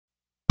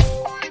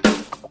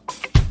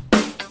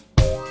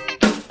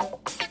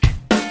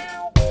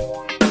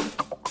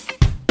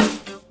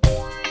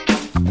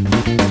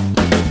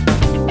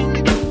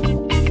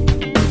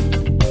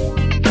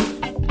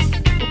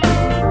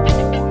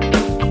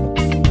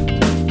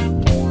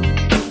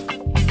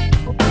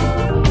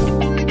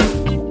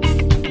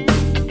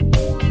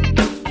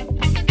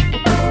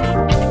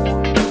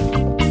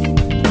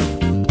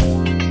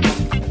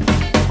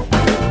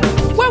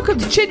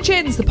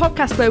Begins, the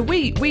podcast where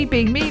we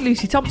being me,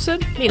 Lucy Thompson,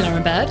 me,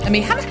 Lauren Bird, and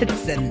me, Hannah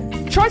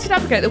Hudson, try to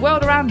navigate the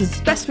world around us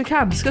as best we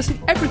can, discussing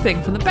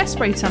everything from the best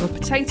way to have a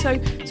potato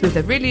to if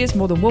there really is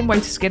more than one way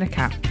to skin a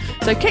cat.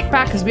 So kick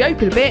back as we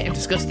open a bit and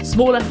discuss the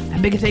smaller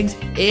and bigger things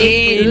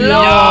in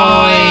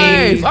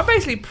life. I'm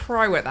basically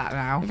pro at that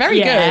now.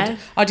 Very good.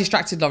 I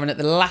distracted Lauren at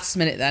the last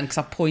minute then because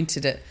I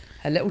pointed at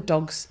her little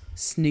dog's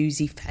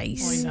snoozy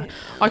face.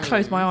 I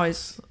closed my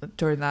eyes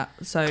during that,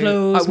 so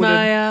close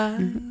my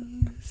eyes.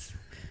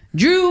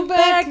 Drew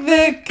back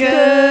the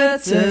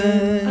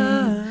curtain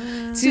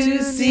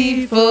to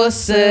see for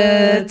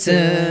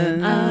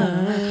certain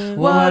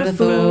what I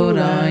thought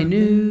I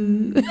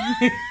knew.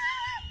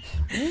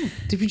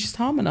 Did we just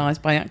harmonise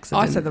by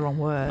accident? I said the wrong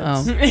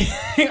words. Oh.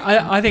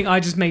 I think I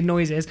just made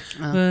noises.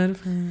 Meow.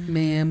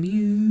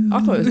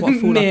 I thought it was What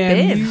Fool I've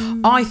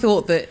Been. I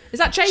thought that... Is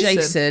that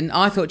Jason?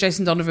 I thought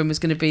Jason Donovan was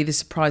going to be the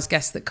surprise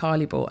guest that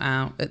Kylie brought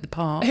out at the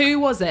park. Who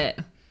was it?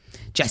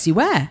 Jessie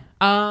Ware.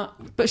 But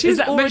she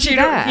was already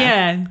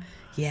there.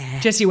 Yeah.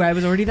 Jessie Ware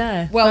was already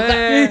there.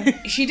 Well,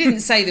 she didn't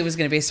say there was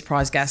going to be a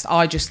surprise guest.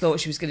 I just thought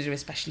she was going to do it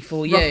especially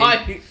for you.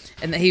 Right.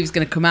 And that he was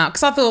going to come out.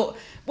 Because I thought,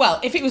 well,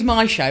 if it was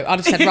my show, I'd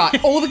have said,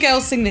 right, all the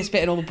girls sing this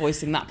bit and all the boys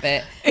sing that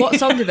bit. What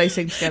song did they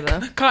sing together?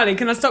 Kylie,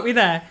 can I stop you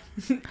there?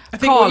 I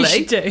think Carly? what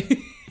you should do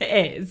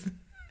is...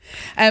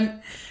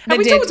 Have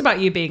we talked about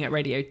you being at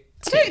Radio 2?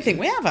 I don't think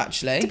we have,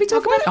 actually. Did we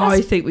talk about it?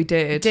 I think we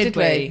did. Did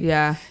we?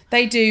 Yeah.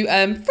 They do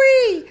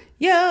Free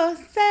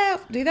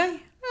Yourself. Do they?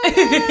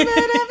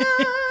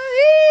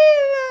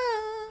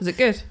 Was it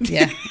good?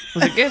 Yeah.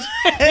 Was it good?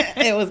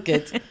 It was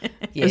good.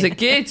 Yeah. Was it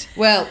good?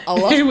 Well, I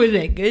love... Was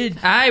it good?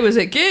 Aye, was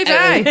it good?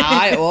 I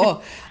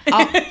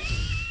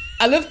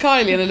Aye. love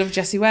Kylie and I love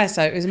Jessie Ware,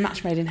 so it was a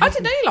match made in heaven. I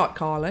didn't know you liked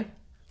Carly.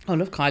 I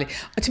love Kylie.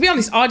 To be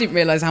honest, I didn't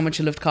realise how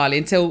much I loved Kylie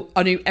until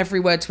I knew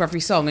every word to every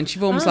song, and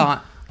Siobhan was like,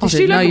 I Did she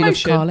didn't know you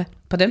loved Locomotion? Kylie.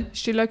 Pardon? Did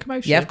she do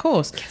Locomotion? Yeah, of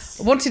course. Yes.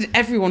 I wanted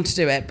everyone to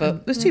do it,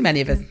 but there's too many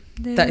of us.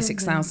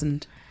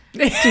 36,000. Do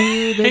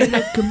the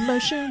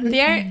Locomotion.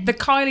 The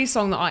Kylie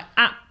song that I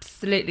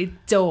absolutely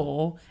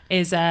adore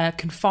is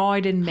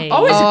Confide in Me.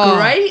 Oh, it's a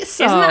great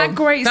song. Isn't that a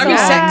great Very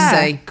song?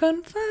 sexy.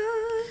 Confide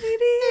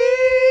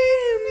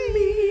in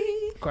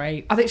me.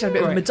 Great. I think she had a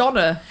bit of a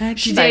Madonna.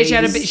 She did. She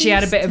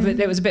had a bit of.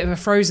 It was a bit of a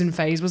Frozen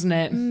phase, wasn't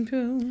it?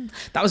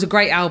 That was a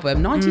great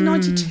album.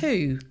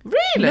 1992. Really?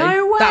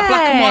 No way. That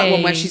black and white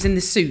one where she's in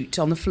the suit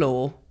on the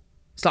floor.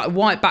 It's like a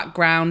white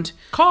background.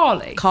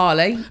 Carly. She's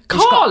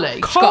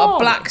got a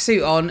black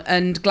suit on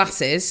and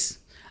glasses.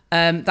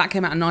 That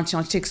came out in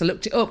 1992 because I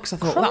looked it up because I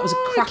thought that was a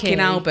cracking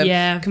album.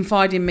 Yeah.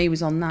 Confide in Me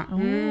was on that.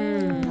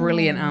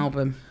 Brilliant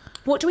album.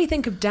 What do we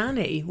think of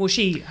Danny? Well,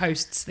 she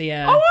hosts the... Oh,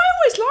 I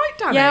always liked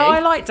Danny. Yeah, I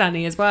like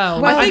Danny as well.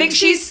 Well, I think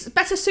she's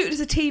better suited as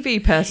a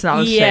TV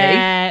personality.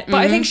 Yeah, but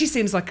I think she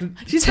seems like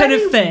she's ton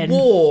very of thin.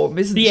 warm,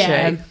 isn't she?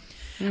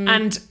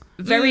 And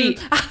very,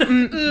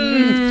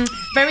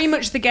 very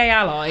much the gay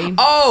ally.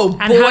 Oh,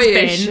 and boy, has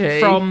been is she.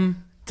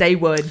 from day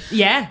one.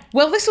 Yeah.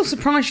 Well, this will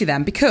surprise you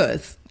then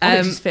because...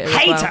 Hate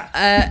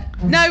her.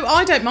 No,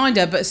 I don't mind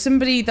her, but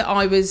somebody that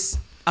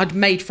I'd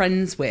made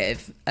friends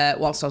with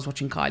whilst I was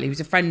watching Kylie, who's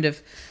a friend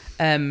of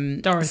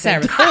Dorothy.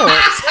 Sarah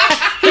Thorpe's.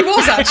 He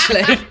was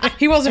actually.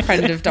 He was a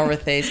friend of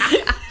Dorothy's.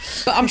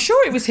 But I'm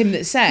sure it was him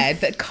that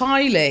said that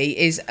Kylie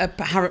is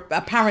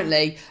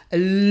apparently a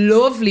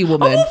lovely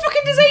woman. Oh, what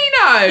fucking does he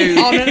know?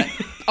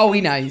 Oh,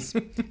 he knows.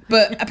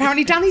 But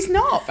apparently Danny's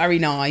not very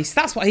nice.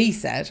 That's what he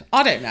said.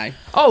 I don't know.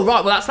 Oh,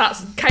 right. Well,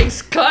 that's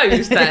case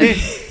closed then.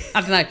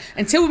 I don't know.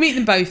 Until we meet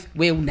them both,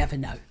 we'll never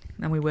know.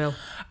 And we will.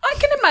 I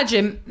can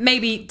imagine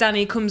maybe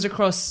Danny comes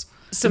across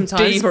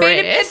sometimes being a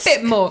Devious.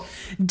 bit more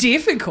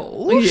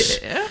difficult.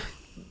 Yeah.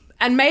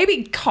 And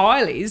maybe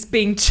Kylie's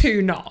being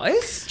too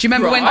nice. Do you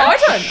remember when? I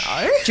don't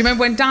know. Do you remember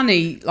when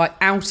Danny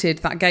outed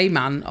that gay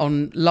man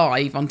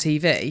live on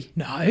TV?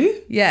 No.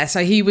 Yeah,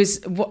 so he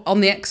was on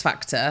the X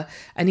Factor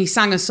and he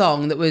sang a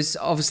song that was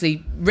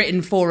obviously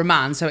written for a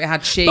man, so it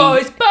had she.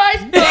 Boys.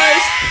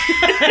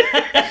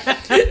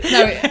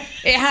 No,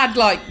 it had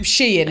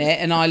she in it,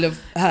 and I love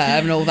her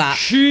and all that.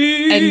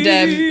 She's and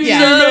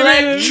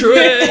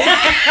electric.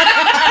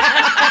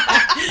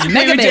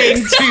 Mega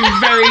doing mix. two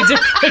very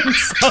different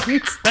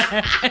songs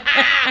there.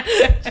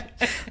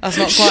 That's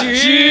not quite.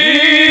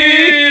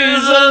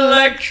 She's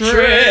electric.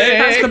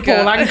 That's the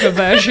Paul Anka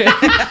version.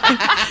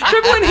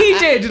 Remember when he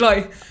did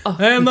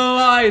and the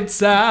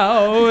lights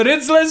out,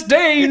 it's less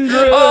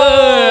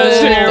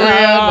dangerous. Here we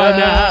are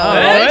now.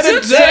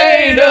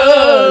 Entertain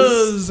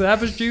us.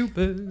 Have a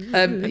stupid.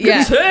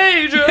 Yeah.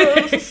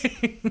 Contagious.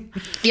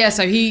 Yeah,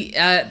 so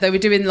they were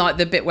doing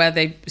the bit where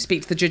they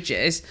speak to the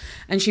judges,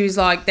 and she was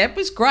like, "That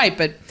was great,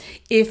 but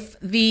if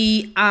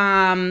the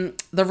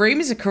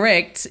rumours are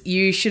correct,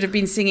 you should have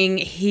been singing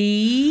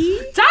Danny!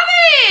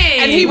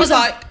 And he was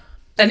like,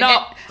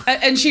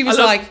 and she was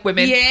I love like,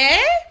 women. Yeah,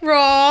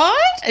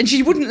 right. And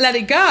she wouldn't let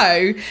it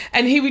go,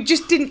 and he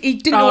didn't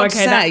know what to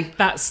say.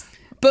 That's.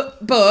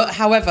 But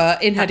however,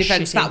 in her That's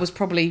defence, shitty. that was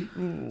probably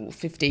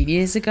 15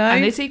 years ago.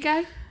 And is he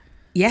gay?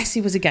 Yes,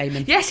 he was a gay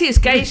man. Yes, he is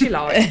gay as you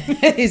like.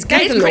 He's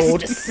gay the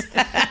Lord.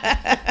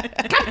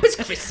 Cap is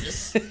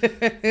Christmas.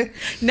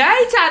 No,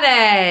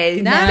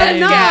 Danny. No.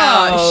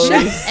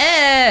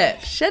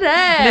 Shut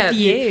up. Love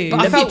you. But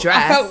Love your I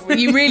dress. felt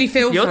you really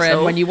feel You're for him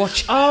tall. when you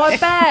watch. Oh, I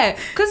bet.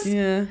 Because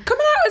Yeah.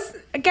 coming out as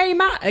a gay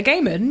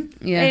man,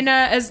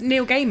 Yeah. as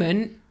Neil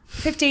Gaiman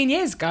 15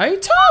 years ago,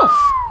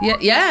 tough.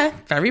 Yeah,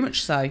 very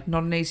much so.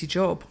 Not an easy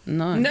job.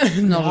 No, No. not at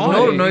No.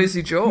 all. Not an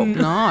easy job.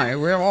 No,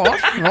 we're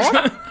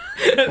what?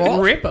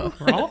 Ripper.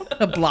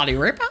 A bloody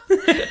ripper.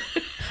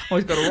 Oh,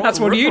 he's got a That's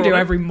what you do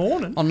every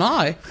morning. Oh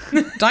no,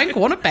 don't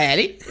go on a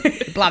belly,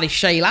 bloody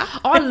Sheila.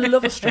 I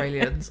love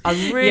Australians. I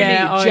really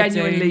Yeah, I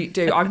genuinely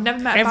do. I've never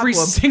met Every a bad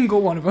one.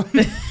 single one of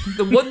them.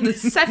 The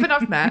 7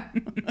 I've met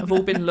have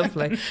all been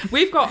lovely.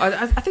 We've got,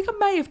 I think I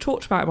may have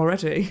talked about him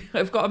already.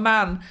 I've got a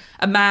man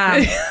who got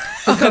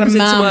a comes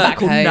man into work back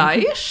called home.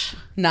 Nate.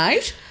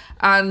 Nate,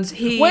 And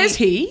he... Where's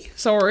he?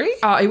 Sorry.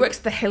 He works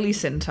at the Hilly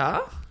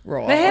Centre,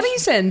 right? The Heavy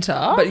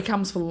Centre. but he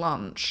comes for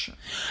lunch.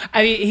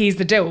 I mean, he's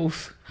the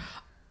DILF.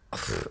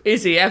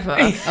 Is he ever?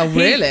 Oh,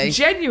 really? He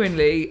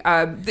genuinely.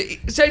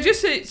 So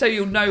just so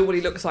you'll know what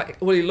he looks like.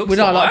 What he looks Would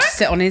like. I like to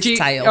sit on his Do you-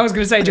 tail? I was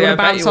going to say, do you Yeah, want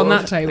to I bet bounce you on would.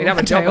 that table? He'd have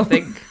a job, I Tail.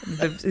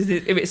 think,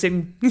 if it's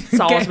in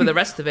SARS with the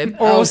rest of him.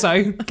 Or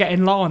also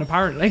getting Lon,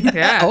 apparently.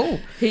 Yeah. Oh,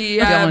 He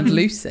behind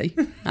Lucy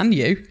and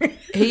you.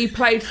 he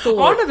played Thor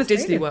I've at never seen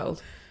Disney him.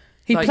 World.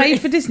 He Like- played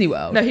for Disney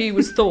World. No, he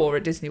was Thor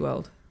at Disney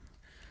World.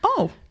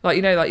 Oh, Like,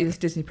 you know, like these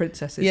Disney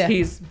princesses. Yeah.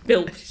 He's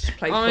built to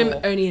play I'm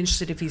Thor. only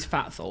interested if he's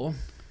Fat Thor.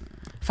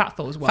 Fat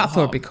Thor's well. Fat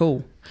Thor would hot. be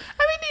cool.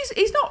 I mean,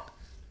 he's not.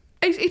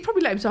 He's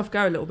probably let himself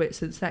go a little bit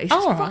since then. He's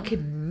just Oh, right.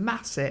 fucking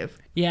massive.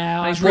 Yeah,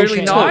 And I he's really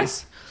appreciate it.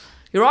 nice.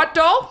 You're right,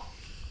 doll?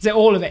 Is it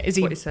all of it? Is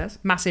he What he says.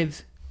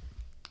 massive?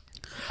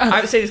 I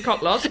haven't seen his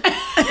cock lot.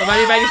 I've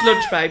only made his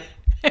lunch, babe.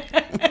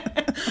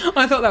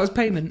 I thought that was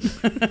payment.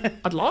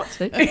 I'd like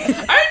to. Not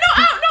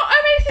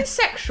anything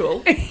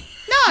sexual.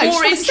 No,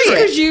 More just Just intrigue.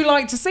 because you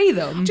like to see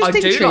them. Just I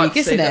do intrigue, like to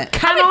isn't see it?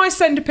 Can I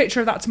send a picture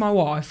of that to my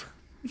wife?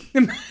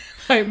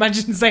 I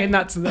imagine saying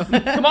that to them.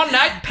 Come on,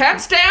 Nate,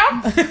 pants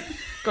down.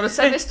 Got to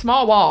send this to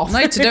my wife.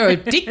 Need to do a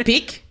dick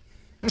pic.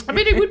 I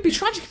mean, it would be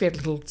tragic if he had a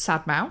little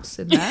sad mouse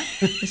in there,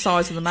 the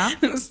size of the man.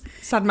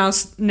 Sad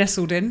mouse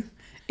nestled in.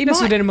 He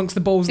Nestled might- in amongst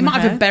the balls He and might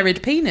the have a hair.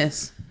 buried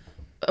penis.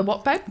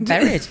 What, babe?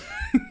 Buried.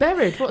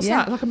 Buried. What's Yeah.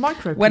 that? Like a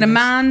micro. When a penis?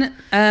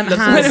 man Loves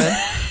has... women.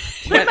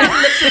 When a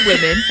man looks at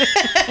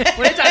women.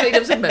 When a daddy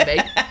loves a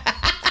mummy.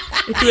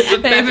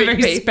 They have a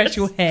very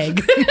special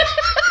egg.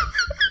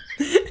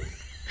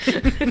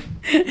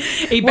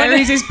 He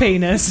buries his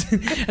penis,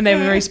 and they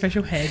have a very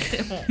special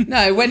egg.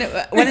 No, when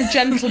a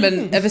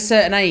gentleman of a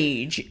certain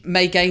age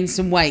may gain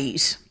some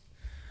weight,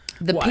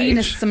 the Weight?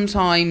 penis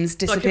sometimes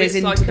disappears it's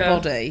into like the a-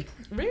 body.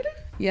 Really?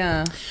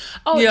 Yeah.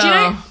 Oh,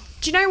 Yeah.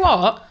 do you know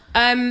what?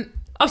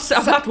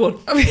 I've had one.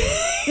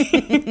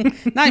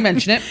 Now you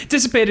mention it.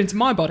 Disappeared into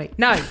my body.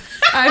 No.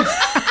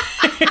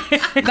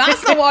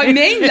 That's not what I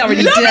mean, Lauren,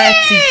 you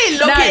dirty.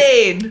 Look No.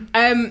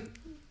 in.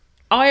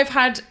 I have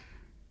had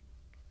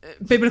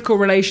biblical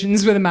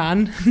relations with a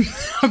man,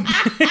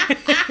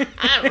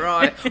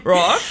 Right.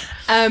 Right.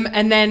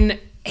 and then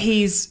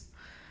he's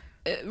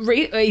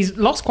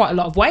lost quite a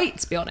lot of weight,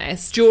 to be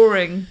honest.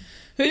 During.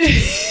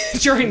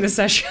 During the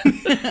session,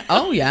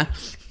 Oh, yeah.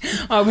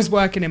 I was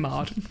working him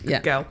hard. Yeah.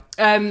 Girl.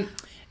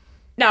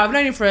 No, I've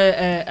known him for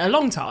a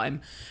long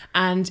time,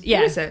 and yeah,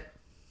 Who is it?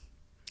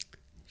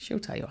 She'll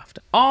tell you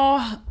after.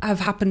 I have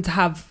happened to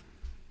have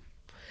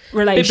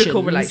relations,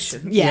 Biblical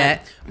relations. yeah,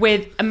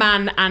 with a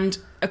man, and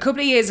a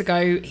couple of years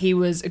ago he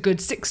was a good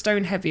 6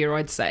 stone heavier,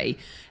 I'd say,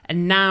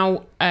 and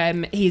now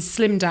he's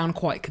slimmed down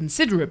quite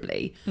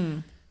considerably.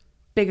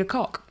 Bigger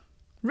cock.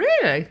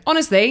 Really?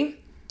 Honestly,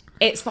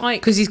 it's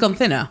like Because he's gone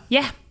thinner.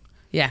 yeah,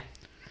 Yeah.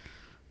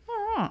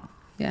 Oh.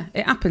 Yeah.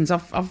 It happens.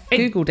 I've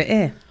Googled it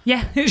here.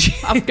 yeah.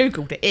 I've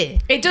googled it here.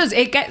 It does.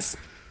 It gets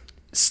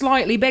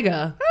slightly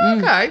bigger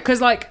Okay. because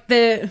like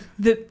the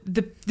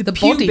body.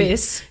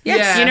 pubis,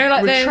 Yes. you know,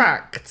 like the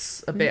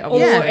retracts a bit. I or would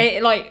Yeah. say.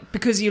 it, like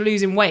because you're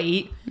losing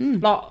weight,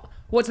 like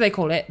what do they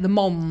call it? The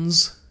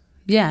mons,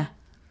 Yeah.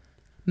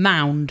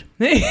 Mound.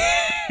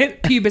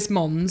 pubis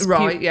mons,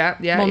 Right. Yeah.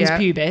 Yeah. mons yeah.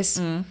 pubis.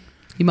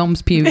 Your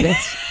mum's pubis.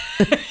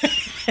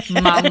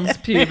 Mum's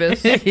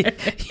pubis.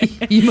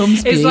 Your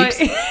mum's pubes. It's like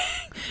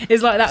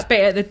it's like that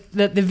bit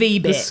at the V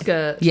The bit.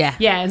 skirt. yeah.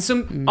 Yeah, and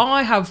some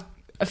I have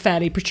a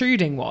fairly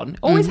protruding one.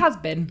 Always has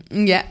been.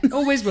 Yeah.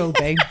 Always will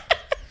be.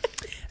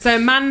 So a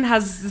man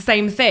has the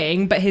same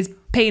thing, but his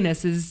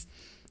penis is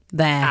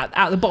There.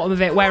 at the bottom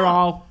of it where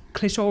our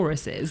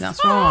clitoris is.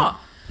 That's right.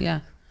 Ah. Yeah.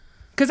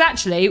 Because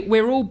actually,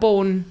 we're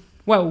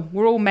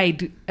all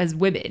made as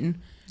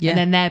women, Yeah. and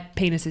then their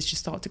penises just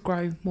start to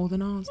grow more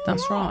than ours.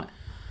 That's right.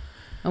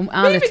 And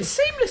our Moving little-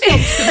 seamlessly on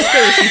to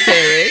conspiracy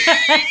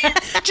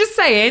theories. Just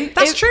saying.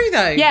 That's true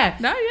though. Yeah.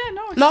 No, yeah,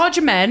 nice.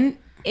 Larger men,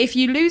 if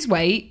you lose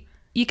weight,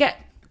 you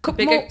get Couple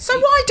Bigger- more. So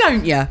why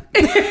don't you? Well,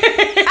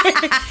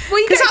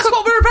 you Because that's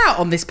what we're about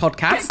on this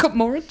podcast. Get a couple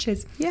more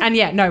inches. Yeah. And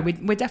yeah, no,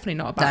 we're definitely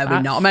not about No, that.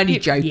 we're not. I'm only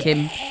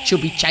joking.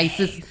 Chubby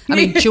chasers. I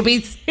mean,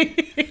 chubbies.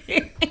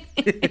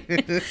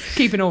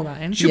 Keeping all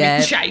that in.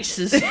 Yeah.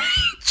 Chasers.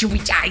 Chubby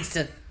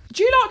chaser.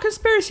 Do you like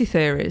conspiracy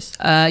theories?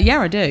 Yeah,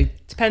 I do.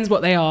 Depends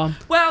what they are.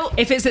 Well,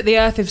 If it's that the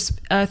Earth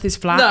is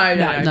flat.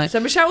 no. So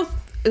Michelle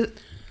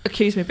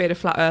accused me of being a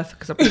flat earther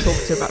because I've been talking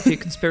to her about a few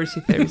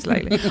conspiracy theories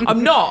lately.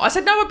 I'm not. I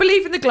said, no, I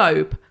believe in the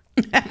globe.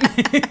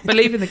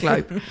 Believe in the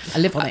globe. I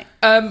live on it.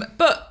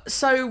 But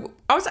so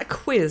I was at a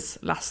quiz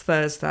last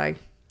Thursday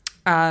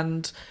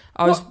and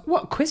I was...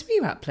 What quiz were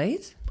you at,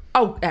 please?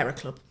 Oh, Era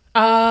Club.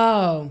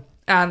 Oh.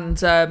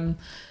 And I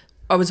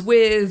was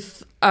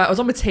with... I was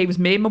on my team. It was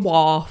me and my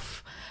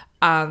wife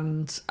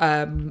and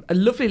a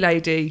lovely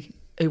lady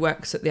who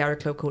works at the Era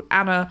Club called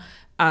Anna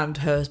and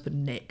her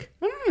husband Nick.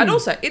 And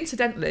also,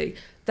 incidentally,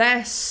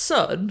 their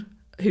son,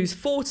 who's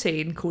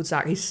 14, called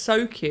Zach, he's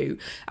so cute.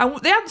 And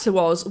the answer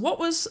was,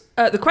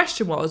 the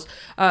question was,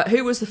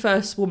 who was the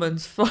first woman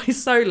to fly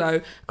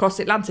solo across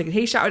the Atlantic? And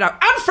he shouted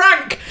out, Anne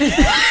Frank!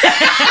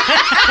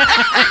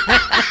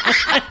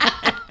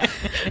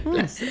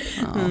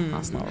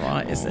 That's not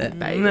right, is it?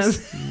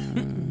 Babes.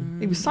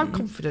 He was so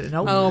confident and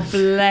old. Oh,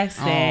 bless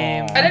him.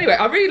 And anyway,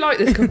 I really like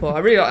this couple.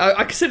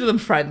 I consider them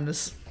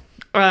friends.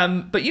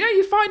 But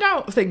you find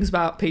out things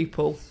about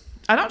people.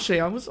 And actually,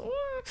 I was...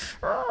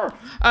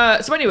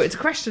 so anyway, it's a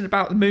question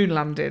about the moon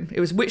landing. It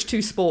was which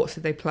two sports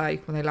did they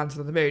play when they landed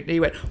on the moon? And he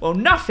went, well,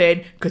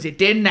 nothing, because it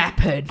didn't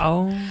happen.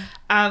 Oh.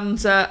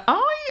 And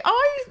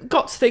I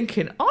got to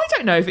thinking, I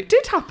don't know if it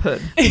did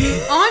happen.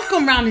 I've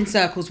gone round in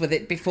circles with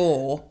it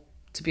before,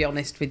 to be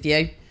honest with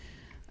you.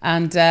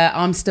 And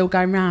I'm still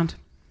going round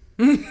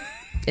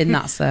in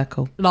that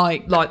circle.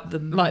 Like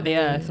the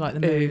Earth, like the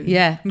moon.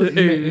 Yeah.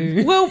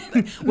 Well,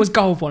 was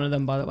golf one of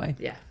them, by the way?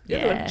 Yeah. The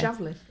other one,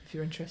 javelin, if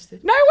you're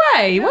interested. No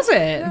way, was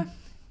it? Yeah.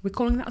 We're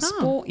calling that a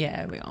sport?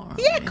 Yeah, we are.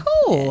 Yeah, of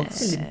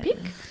course. Olympic.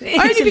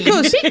 Only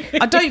because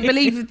I don't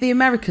believe the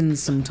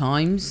Americans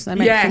sometimes. They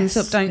make things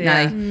up, don't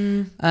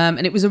they?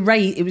 And it was a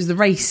race. It was the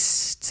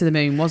race to the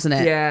moon, wasn't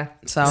it? Yeah.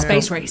 So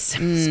Space race.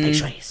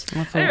 Space race.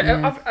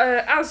 Anyway,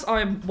 as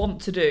I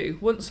want to do,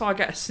 once I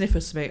get a sniffer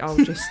something, I'll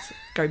just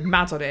go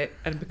mad on it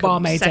and become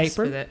Barmaid's obsessed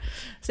apron. with it.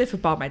 Sniffer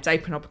barmaid's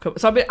apron, I'll become.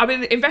 So I've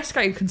been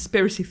investigating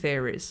conspiracy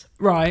theories,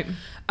 Right.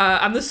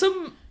 and there's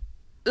some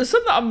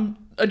that I'm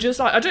just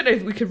like, I don't know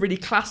if we could really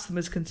class them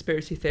as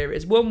conspiracy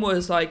theories. One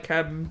was like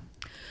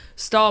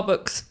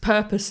Starbucks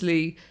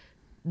purposely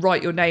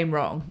write your name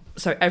wrong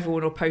so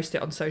everyone will post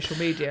it on social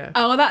media.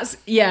 Oh, that's,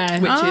 yeah.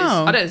 Which is,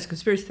 I Oh. don't know, it's a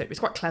conspiracy theory. It's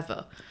quite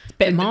clever.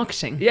 Bit of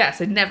marketing. Yeah,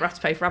 so they never have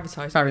to pay for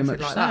advertising. Very or anything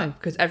much like so. that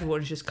because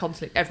everyone's just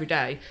constantly, every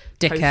day,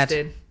 Dickhead.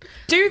 posting.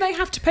 Do they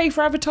have to pay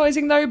for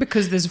advertising, though?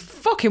 Because there's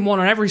fucking one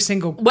on every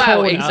single Well,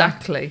 corner.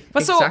 exactly.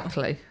 But so-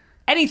 Exactly.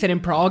 Anything in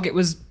Prague, it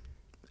was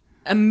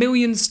a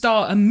million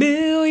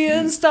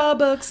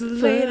Starbucks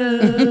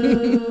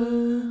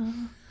later.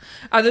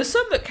 And there's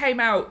some that came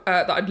out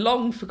that I'd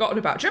long forgotten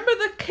about. Do you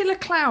remember the Killer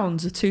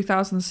Clowns of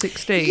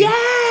 2016?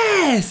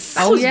 Yes!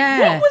 Oh,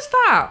 yeah. What was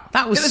that?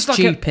 that was It was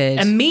stupid.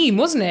 like a meme,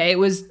 wasn't it? It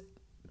was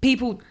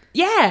people...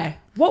 Yeah.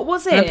 What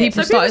was it? And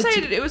people So people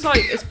started saying it was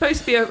like, it's supposed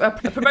to be a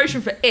promotion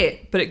for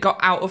it, but it got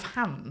out of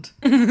hand.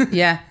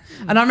 Yeah.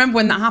 And I remember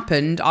when that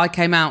happened, I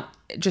came out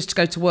just to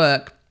go to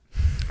work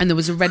and there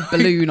was a red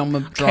balloon on the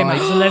Came out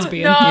drive. as a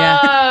lesbian. No.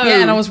 Yeah.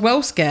 Yeah, and I was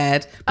well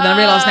scared. But then I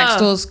realised next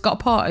door's got a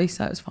party,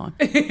 so it was fine.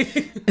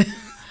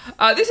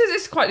 This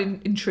is quite an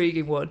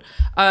intriguing one.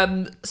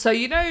 So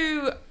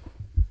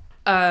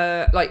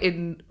like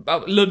in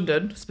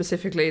London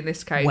specifically in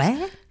this case.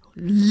 Where?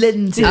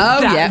 London.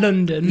 Oh, That yeah.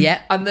 London.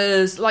 Yeah. And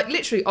there's like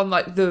literally on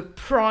like the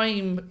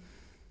prime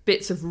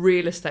bits of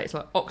real estate,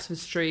 like Oxford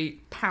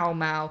Street, Pall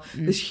Mall.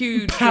 There's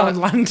huge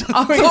Poundland.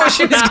 I thought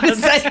she was going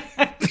to say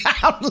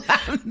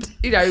Poundland.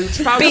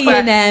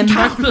 Trafalgar B&M.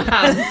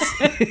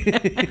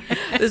 Poundland.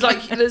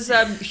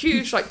 there's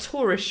huge like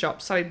tourist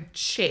shops selling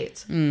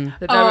shit that no one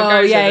Oh,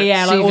 goes yeah, in.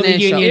 yeah. Like all the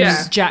Souvenir shops.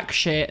 unions, Yeah. jack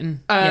shit. And,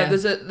 yeah.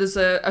 There's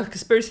a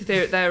conspiracy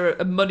theory there,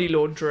 a money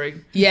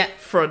laundering Yeah.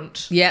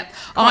 front. Yeah,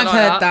 Quite I've like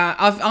heard that.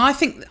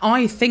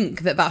 I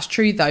think that that's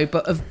true though,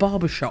 but of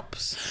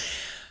barbershops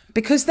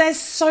because there's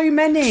so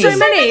many. So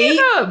many of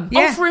them.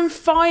 Yeah. offering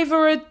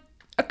 £5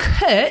 a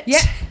cut. Yeah,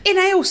 in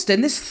Ayleston,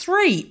 there's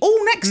 3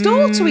 all next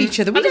door to each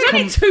other. And there's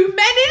only too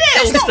many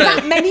There's nails. not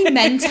that many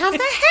men to have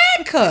their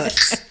hair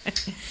cut.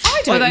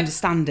 I don't Well,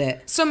 understand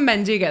it. Some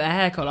men do get their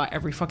hair cut like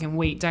every fucking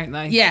week, don't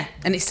they? Yeah,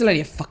 and it's still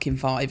only a fucking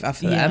 £5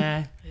 for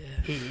them.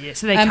 Yeah.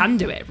 So they can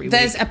do it every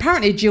There's week.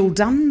 apparently a Jill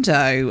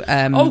Dando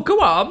Oh, go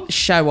on.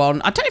 show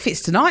on. I don't know if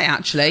it's tonight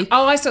actually.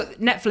 Oh, I saw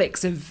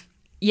Netflix of...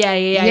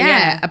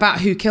 Yeah. About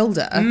who killed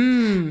her.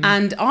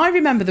 And I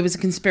remember there was a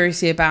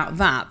conspiracy about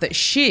that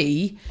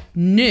she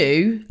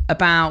knew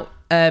about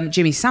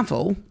Jimmy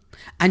Savile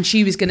and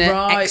she was going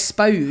to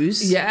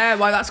expose. Yeah,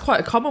 well, that's quite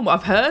a common one.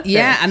 I've heard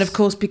Yeah, this. and of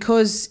course,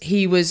 because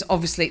he was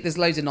obviously, there's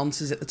loads of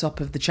nonsense at the top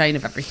of the chain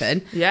of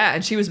everything. Yeah,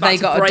 and she was about They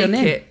to got break her done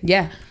in. it.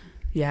 Yeah.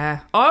 Yeah,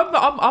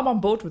 I'm on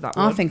board with that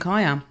one. I think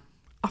I am.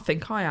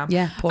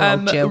 Yeah, poor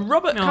old Jill.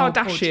 Robert Oh, poor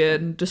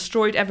Kardashian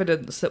destroyed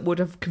evidence that would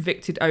have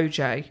convicted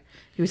OJ.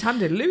 He was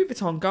handed a Louis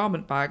Vuitton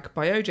garment bag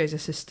by OJ's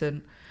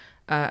assistant,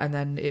 and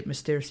then it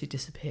mysteriously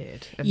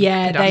disappeared. And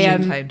Yeah, Kardashian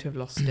they claimed to have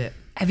lost it.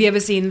 Have you ever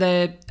seen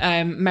the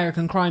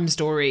American Crime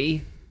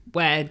Story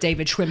where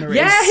David Schwimmer is?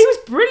 Yeah, he was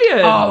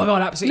brilliant. Oh my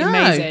god, absolutely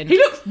amazing. He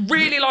looks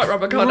really like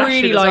Robert Kardashian.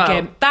 Really as like well.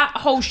 him. That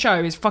whole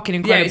show is fucking Yeah,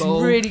 incredible.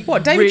 it's really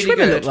What, David really Schwimmer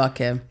good. looked like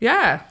him?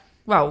 Yeah.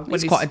 Well, when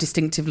He's quite a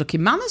distinctive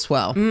looking man as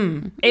well.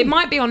 It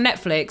might be on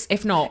Netflix.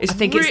 If not, It's I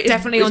think re- it's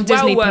definitely it's on well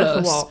Disney worth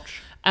a Plus.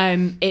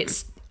 watch.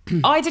 It's.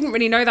 I didn't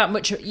really know that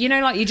much. You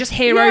know, like you just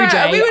hear Yeah,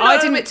 OJ. we were I a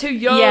didn't. bit too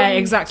young Yeah,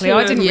 exactly. to-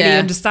 I didn't really Yeah.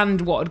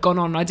 understand what had gone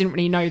on. I didn't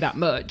really know that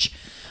much,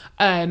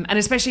 and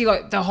especially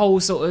like the whole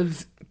sort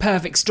of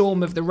perfect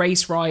storm of the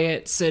race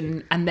riots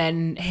and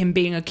then him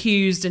being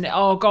accused and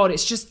oh god,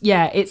 it's just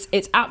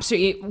it's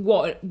absolutely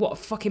what a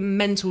fucking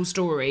mental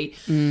story.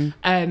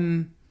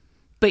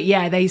 But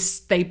yeah,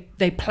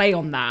 they play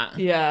on that.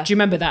 Yeah. Do you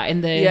remember that in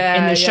the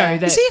Yeah, show? yeah.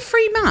 That Is he a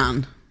free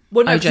man?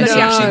 Well, no, OJ because he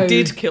Simpson. actually No.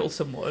 did kill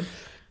someone,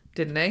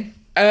 didn't he?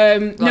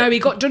 no, he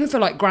got done for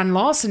like grand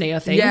larceny, I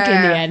think, in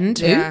the end.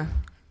 Yeah.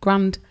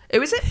 Grand. Who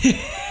was it?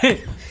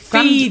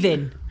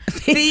 Thieving.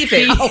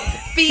 Thieving. Oh,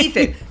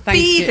 thieving.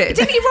 Thieving.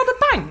 Didn't he rob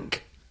a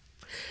bank?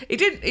 He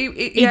did.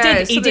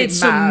 He did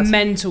some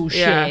mental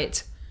Yeah.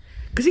 shit.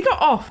 Because he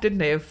got off, didn't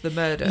he, of the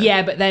murder?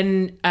 Yeah, but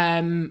then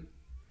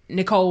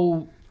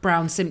Nicole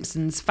Brown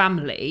Simpson's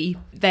family,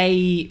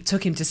 they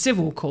took him to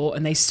civil court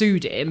and they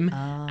sued him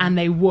and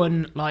they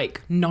won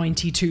like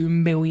 $92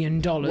 million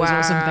or something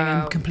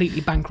Wow. and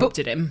completely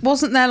bankrupted him.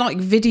 Wasn't there like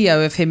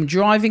video of him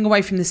driving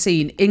away from the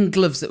scene in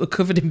gloves that were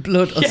covered in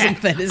blood or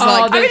something? It's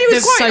like, I mean, it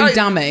was so quite, like,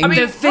 damning. I mean,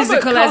 The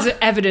physical Robert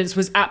evidence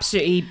was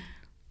absolutely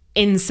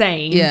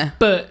insane. Yeah.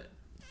 But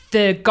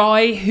the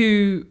guy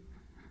who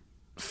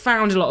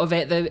found a lot of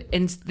it,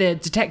 the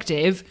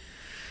detective,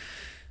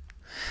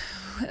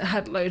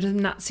 had loads of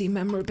Nazi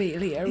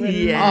memorabilia and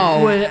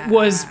Yeah.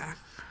 was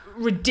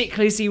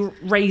ridiculously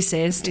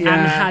racist and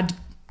had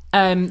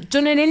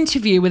done an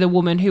interview with a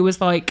woman who was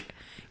like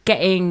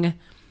getting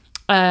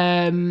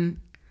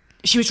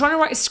she was trying to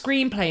write a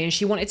screenplay and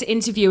she wanted to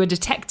interview a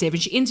detective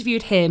and she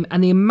interviewed him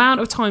and the amount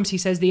of times he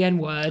says the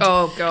N-word.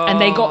 Oh, God. And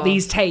they got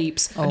these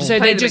tapes. So Played they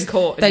them in just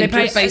court. they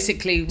played-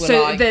 basically were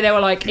so like... they were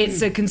like,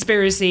 it's a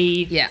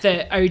conspiracy Yeah.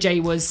 that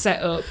OJ was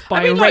set up by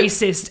I mean, a like-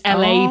 racist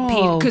LA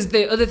Oh. because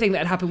the other thing that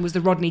had happened was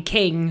the Rodney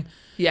King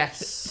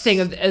Yes. thing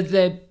of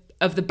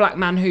the black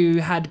man who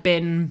had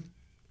been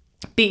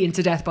beaten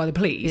to death by the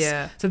police.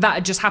 Yeah. So that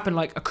had just happened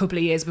like a couple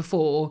of years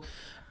before.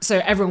 So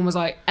everyone was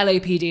like,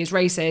 LAPD is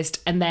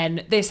racist. And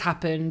then this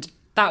happened.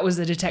 That was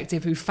the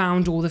detective who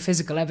found all the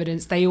physical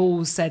evidence. They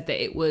all said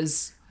that it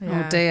was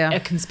Oh dear. a I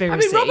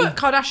conspiracy. mean, Robert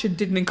Kardashian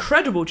did an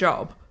incredible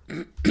job.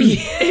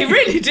 He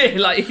really did.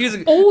 Like, he was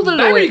a All the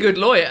very lawyer- good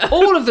lawyer.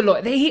 all of the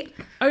lawyers.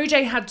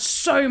 OJ had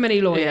so many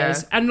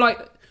lawyers, Yeah. and like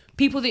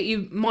people that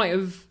you might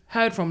have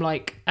heard from,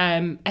 like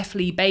F.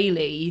 Lee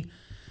Bailey.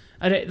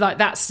 Like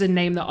that's the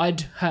name that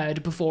I'd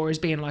heard before as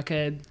being like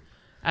a,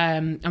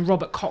 and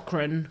Robert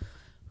Cochran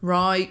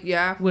Right,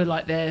 yeah. were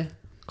like the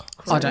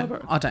I don't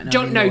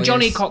know. any lawyers.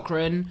 Johnny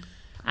Cochran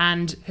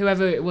and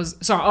whoever it was.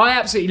 Sorry, I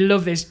absolutely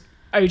love this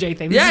OJ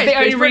thing. This Yeah, is the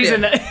it's only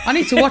reason brilliant. that. I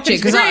need to watch it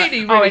because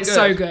really, Oh, really it's good.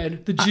 so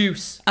good. The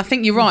juice. I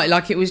think you're right.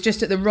 Like it was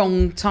just at the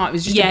wrong time. It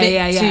was just a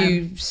bit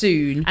too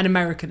soon. And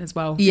American as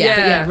well. Yeah.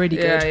 But yeah, really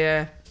good.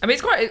 Yeah. I mean,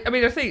 it's quite. I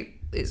mean, I think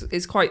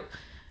it's quite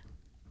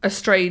a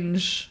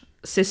strange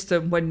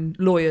system when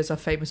lawyers are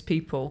famous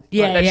people.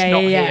 Yeah, like, they're just yeah,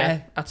 not yeah,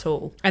 here at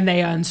all. And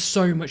they earn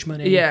so much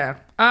money. Yeah.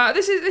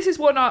 This is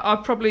one I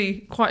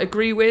probably quite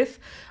agree with.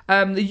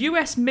 The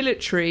US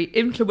military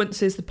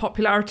influences the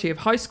popularity of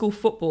high school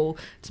football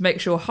to make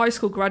sure high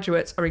school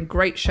graduates are in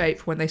great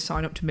shape when they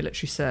sign up to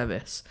military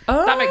service.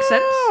 That makes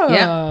sense.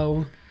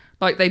 Oh.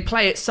 Like they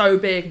play it so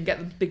big and get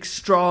them big,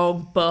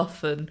 strong,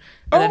 buff, and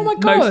Oh then my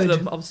most God. of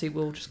them obviously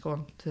will just go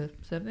on to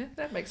serve. Yeah,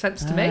 that makes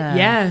sense to me.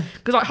 Yeah.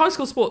 Because like high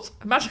school sports,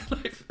 imagine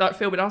like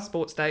filming our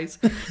sports days.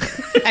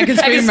 Egg and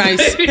spoon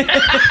race.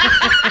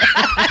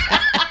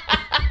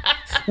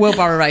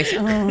 Wheelbarrow race.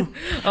 Oh.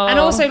 And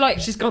also, like,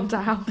 She's gone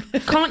down.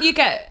 can't you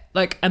get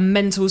like a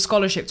mental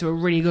scholarship to a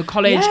really good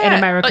college Yeah, in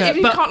America? like,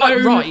 if you can't,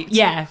 like, write.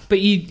 Yeah, but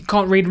you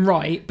can't read and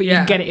write, but you Yeah.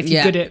 can get it if you're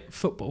Yeah. good at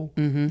football.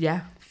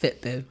 Yeah.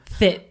 Fitboo.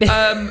 Fit.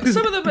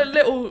 Some of them are a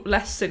little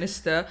less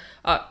sinister.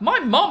 My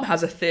mom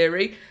has a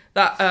theory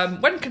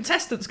that when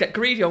contestants get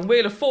greedy on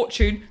Wheel of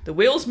Fortune, the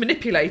wheel's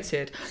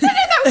manipulated. I don't know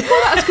if that would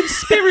call that as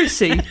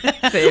conspiracy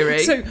theory.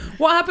 So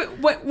what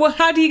happened? What,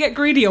 how do you get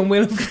greedy on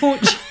Wheel of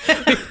Fortune?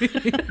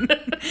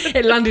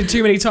 It landed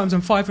too many times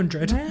on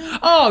 500.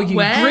 Oh, you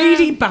Where?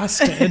 greedy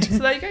bastard! So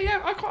there you go.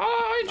 Yeah,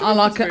 I enjoy I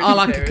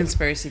like a theories.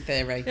 conspiracy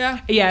theory. Yeah,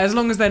 Yeah, as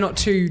long as they're not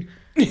too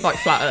like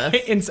flat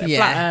Earth.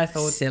 flat Earth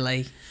or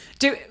silly.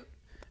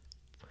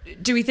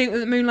 Do we think that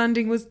the moon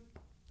landing was?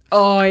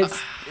 Oh, it's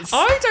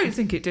I don't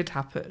think it did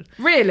happen.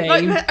 really.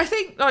 Like, I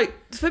think, like,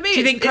 for me,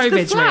 Do you it's think the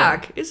COVID's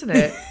flag, isn't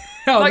it?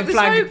 Oh, like, the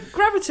there's flag. no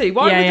gravity.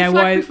 Why would the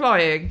flag be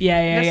flying?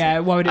 Yeah.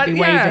 Why would it be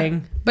Yeah.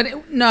 waving?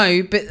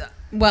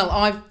 But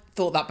I've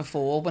thought that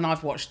before when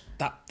I've watched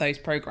those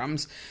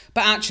programs.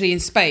 But actually, in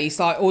space,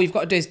 like all you've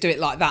got to do is do it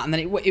like that, and then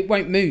it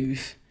won't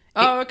move.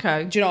 Oh,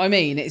 okay. Do you know what I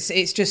mean? It's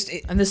just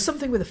And there's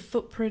something with a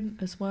footprint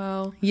as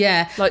well.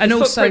 yeah. Like and the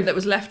also footprint that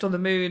was left on the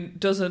moon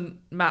doesn't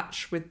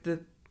match with the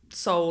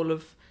sole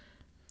of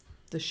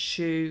the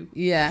shoe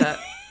yeah. that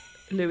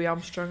Louis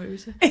Armstrong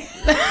was.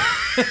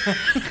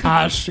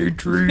 I see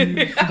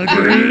dreams.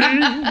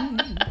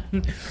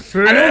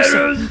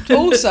 And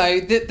also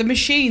the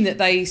machine that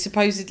they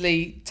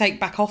supposedly take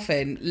back off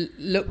in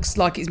looks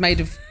like it's made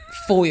of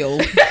foil.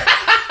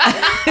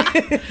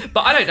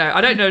 But I don't know.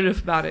 I don't know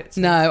enough about it.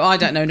 No, I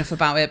don't know enough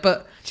about it,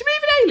 but Do you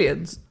believe in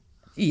aliens?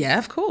 yeah,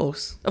 of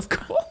course. Of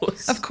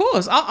course. Of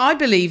course. I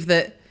believe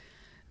that,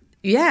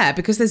 yeah,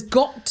 because there's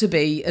got to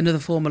be another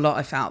form of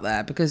life out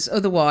there, because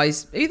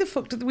otherwise, who the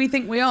fuck do we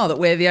think we are that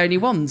we're the only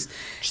ones? Do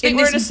you think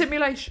we're in a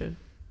simulation?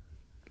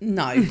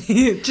 No. Do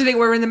you think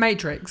we're in the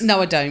Matrix?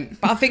 No, I don't.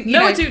 But I think, you No,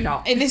 know, I do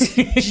not. in this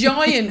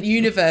giant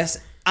universe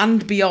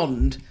and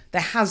beyond,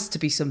 there has to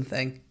be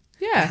something.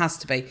 Yeah. There has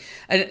to be.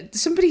 And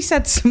somebody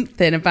said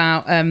something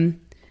about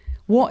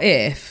what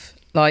if,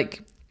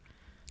 like,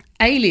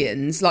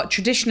 aliens, like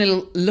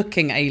traditional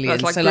looking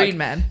aliens, That's like so green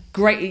men.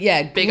 Great,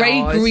 yeah, Big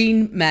grey eyes.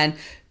 green men,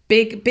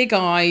 big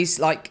eyes,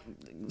 like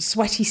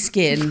sweaty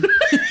skin.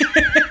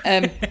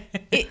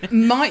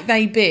 Might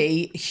they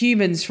be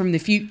humans from the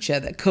future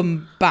that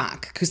come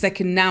back because they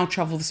can now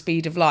travel the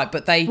speed of light?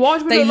 But they Why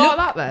do we they look like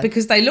that then?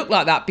 Because they look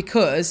like that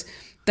because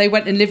they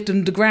went and lived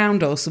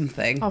underground or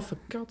something. Oh, for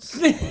God's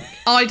sake.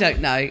 I don't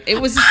know.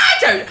 It was. I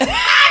don't know.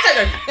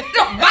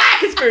 Not my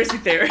conspiracy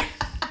theory.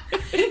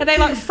 Are they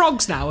like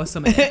frogs now or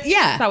something? Is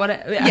Yeah. that what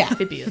it? Yeah.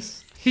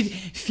 Amphibious.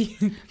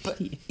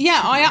 Yeah,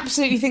 I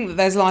absolutely think that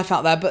there's life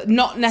out there, but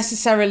not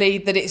necessarily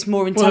that it's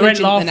more Well, they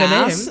intelligent won't than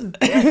laugh ours.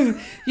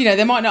 You know,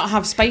 they might not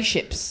have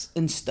spaceships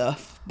and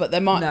stuff, but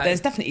there might. No.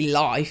 There's definitely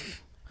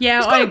life.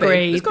 Yeah, There's I gotta be.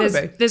 agree. There's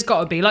gotta be. There's got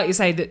to be. Like you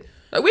say that.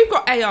 Like, we've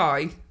got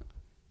AI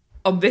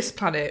on this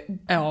planet.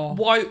 Oh.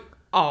 Why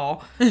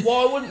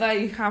wouldn't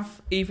they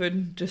have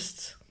even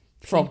just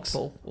Frogs.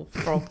 people or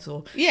frogs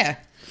or Yeah,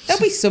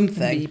 there'll be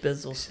something.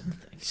 amoebas or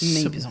something?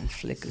 Amoebas on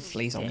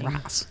fleas on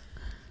rats.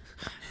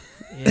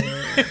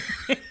 Yeah.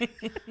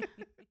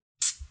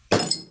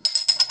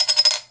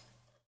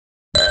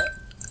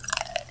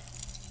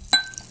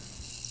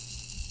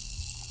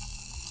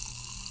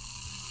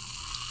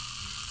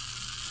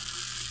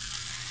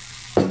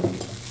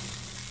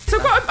 So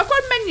I've got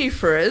a menu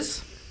for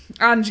us,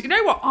 and you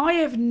know what? I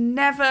have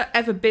never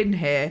ever been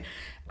here,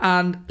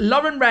 and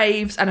Lauren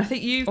raves, and I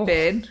think you've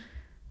been.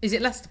 Is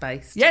it Leicester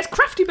based? Yeah, it's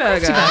Crafty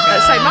Burger Burger.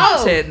 at St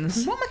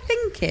Martin's. What am I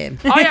thinking?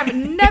 I have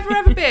never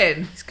ever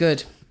been. It's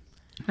good.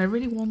 I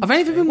really want. I've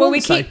only ever been Well,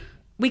 once.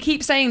 we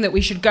keep saying that we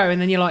should go, and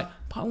then you're like,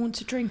 but I want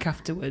to drink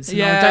afterwards. And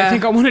I Yeah. don't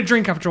think I want to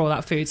drink after all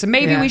that food. So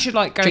maybe Yeah. we should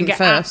like go Drink and get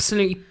first.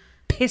 absolutely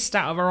pissed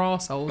out of our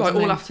arseholes. Like and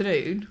all then-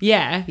 afternoon.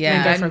 Yeah,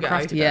 Yeah. then go for a Then go.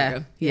 crafty Yeah.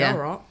 burger. Yeah. All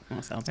right.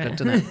 That sounds good,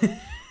 doesn't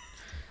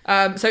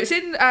it? So it's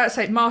in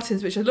St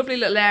Martin's, which is a lovely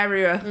little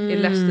area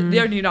in Leicester.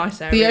 The only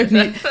nice area. The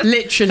only,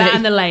 literally. That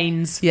and the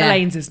lanes. Yeah. The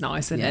lanes is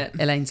nice, isn't yeah, it?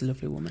 Elaine's a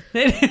lovely woman.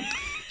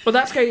 Well,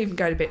 that's even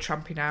going a bit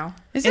trampy now.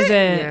 Is Is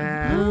it?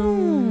 Yeah.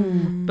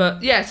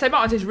 But yeah, St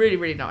Martin's is really,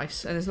 really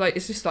nice, and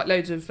it's just like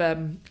loads of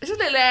it's a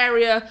little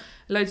area,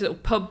 loads of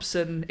little pubs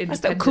and There's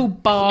independent little cool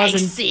bars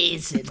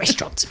places and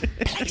restaurants.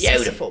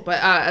 beautiful.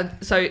 But and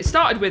so it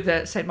started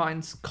with St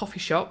Martin's coffee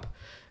shop,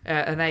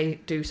 and they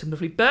do some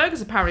lovely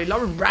burgers. Apparently,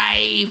 Lauren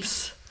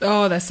raves.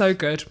 Oh, they're so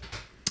good.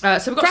 So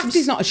we've got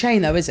Crafty's not a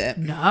chain though, is it?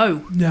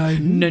 No. So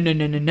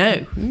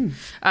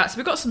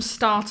we've got some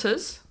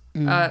starters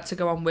to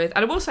go on with,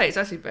 and I will say it's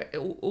actually it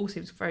all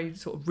seems very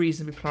sort of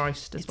reasonably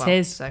priced as It well.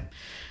 is. So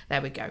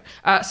there we go.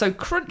 So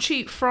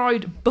crunchy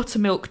fried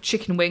buttermilk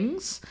chicken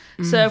wings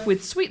served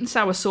with sweet and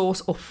sour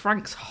sauce or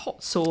Frank's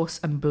hot sauce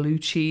and blue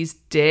cheese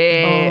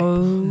dip.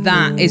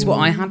 That is what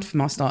I had for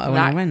my starter when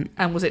I went.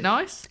 And was it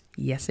nice?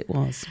 Yes, it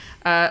was.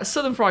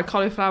 Southern fried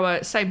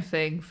cauliflower, same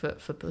thing for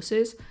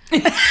pussies.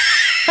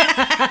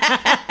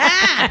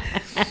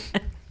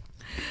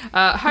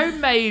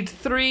 Homemade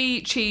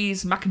 3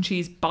 cheese mac and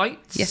cheese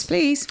bites. Yes,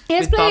 please.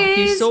 With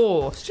barbecue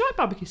sauce. Do you like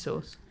barbecue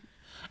sauce?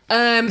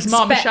 It's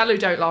Mum and Michelle who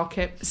don't like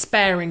it.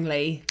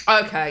 Sparingly.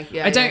 Okay,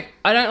 yeah. I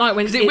don't like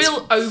when Because it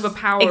will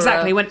overpower.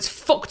 exactly when it's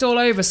fucked all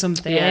over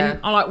something. Yeah.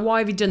 I'm like, why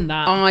have you done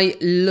that? I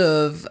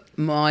love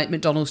my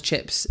McDonald's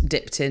chips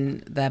dipped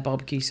in their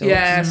barbecue sauce.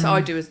 Yes, I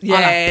do. I'll have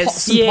Yes,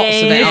 pots and pots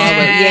of it.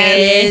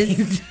 Yes.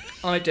 Yes.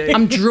 I do.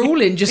 I'm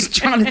drooling just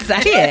trying to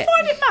say Do you it.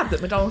 find it mad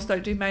that McDonald's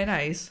don't do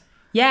mayonnaise?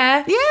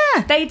 Yeah.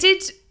 Yeah. They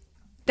did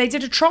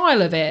a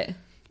trial of it.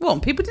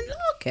 What? People didn't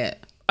like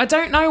it. I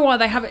don't know why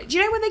they have it. Do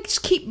you know when they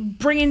just keep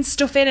bringing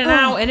stuff in and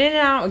out and in and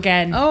out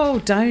again? Oh,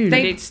 don't.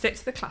 They need to stick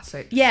to the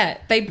classics. Yeah,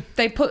 they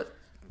put,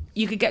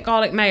 you could get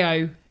garlic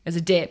mayo as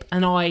a dip,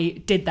 and I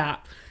did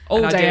that all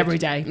And I day, did. every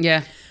day.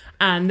 Yeah.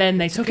 And then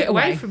they took it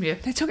away away from you.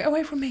 They took it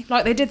away from me.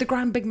 Like they did the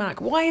Grand Big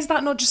Mac. Why is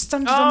that not just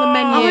standard Oh, on the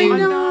menu? I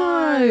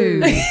know.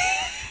 No.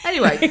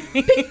 Anyway,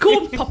 pig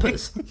corn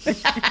poppers.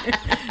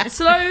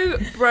 Slow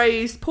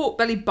braised pork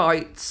belly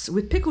bites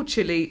with pickled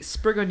chilli,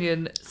 spring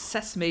onion,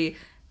 sesame,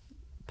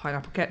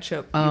 pineapple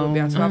ketchup. You won't be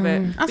able to have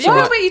it. That's But all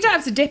right. But you don't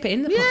have to dip it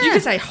in the pot. you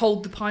can say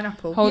hold the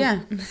pineapple.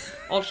 Yeah.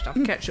 I'll just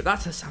have ketchup.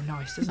 That does sound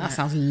nice, doesn't That it?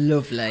 sounds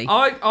lovely.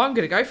 I'm going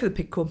to go for the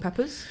pig corn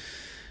peppers.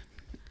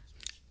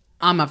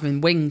 I'm having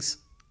wings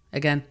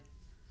again.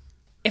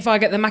 If I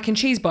get the mac and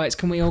cheese bites,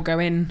 can we all go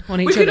in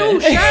on each We other? can all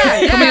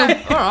share.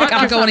 Yeah. All right.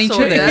 Have a go on each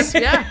other's.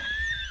 Yeah.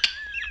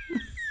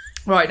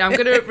 Right, now I'm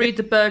going to read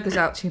the burgers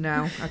out to you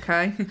now,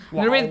 okay? I'm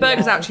going to read the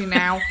burgers out to you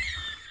now.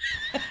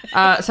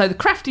 So the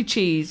crafty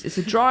cheese is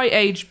a dry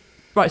aged...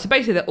 Right, so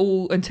basically they're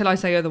all, until I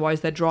say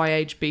otherwise, they're dry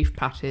aged beef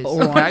patties. All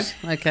right.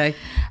 Okay.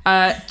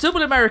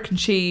 Double American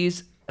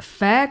cheese,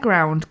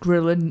 fairground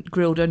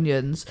grilled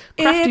onions,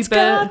 It's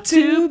got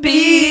to to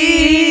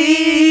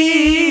be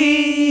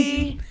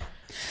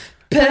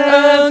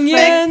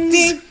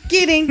onions.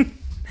 Getting.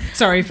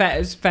 Sorry,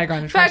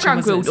 fairground.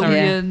 Fairground grilled Sorry.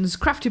 onions,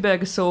 crafty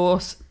burger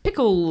sauce,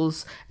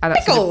 pickles, and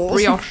that's Pickles? a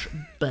brioche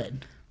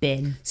bun.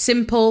 Bin.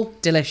 Simple,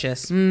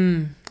 delicious.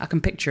 I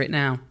can picture it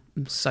now.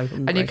 I'm so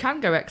hungry. And you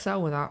can go XL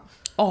with that.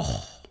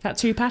 Oh, That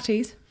 2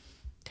 patties.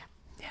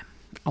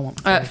 I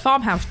want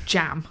Farmhouse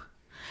jam,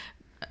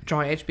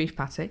 dry aged beef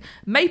patty,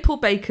 maple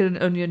bacon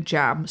and onion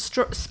jam,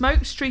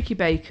 smoked streaky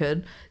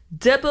bacon,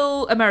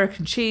 double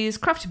American cheese,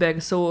 crafty burger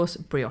sauce,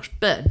 brioche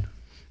bun.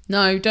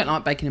 No, don't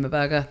like bacon in my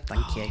burger.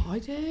 Thank you. I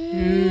do.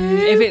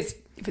 If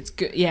it's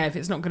good, yeah. If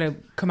it's not going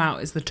to come out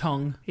as the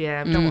tongue.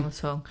 Yeah, don't want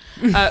the tongue.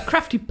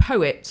 Crafty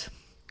poet,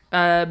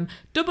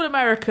 double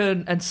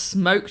American and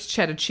smoked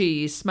cheddar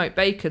cheese, smoked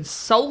bacon,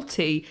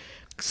 salted,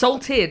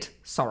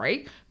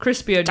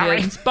 crispy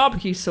onions,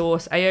 barbecue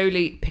sauce,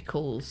 aioli,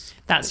 pickles.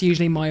 That's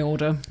usually my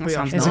order. That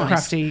sounds It's a nice.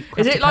 crafty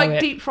Is it like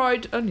poet. deep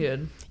fried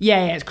onion?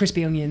 Yeah, it's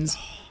crispy onions.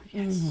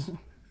 Oh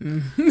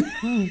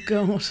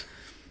God.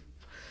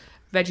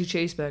 Veggie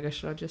cheeseburger,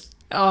 should I just...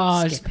 Oh,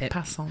 Skip just it.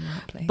 pass on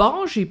that, please.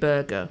 Bhaji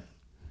burger.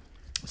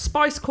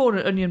 Spiced corn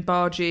and onion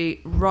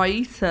bhaji,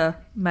 raita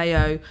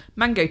mayo,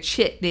 mango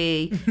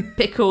chutney,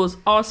 pickles,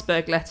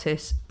 iceberg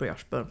lettuce,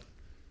 brioche bun.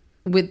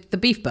 With the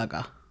beef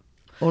burger.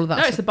 All of that.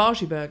 No, it's a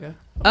bhaji burger.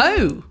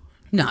 Oh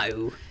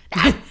no.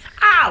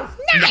 Now,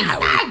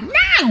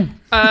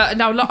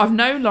 I've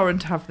known Lauren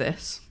to have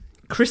this.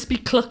 Crispy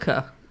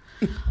clucker.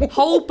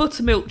 Whole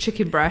buttermilk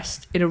chicken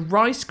breast in a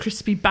Rice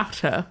Krispie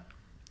batter.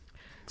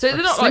 So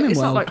they're not like, Slimming it's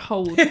not World. like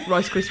whole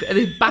Rice Krispie. And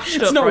they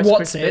bashed up not Rice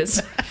what's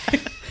Krispies.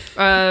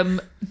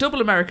 Double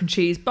American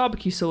cheese,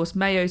 barbecue sauce,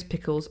 mayos,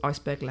 pickles,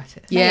 iceberg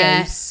lettuce.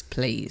 Yes,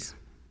 please.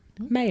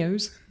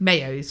 Mayos.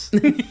 Mayos.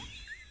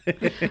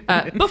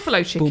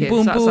 Buffalo chicken. Boom,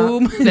 boom, so that's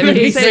boom. that. Let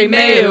me say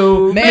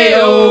mayo.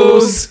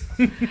 Mayos.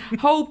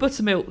 Whole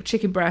buttermilk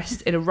chicken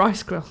breast in a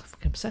rice grill. I'm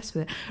fucking obsessed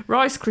with it.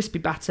 Rice crispy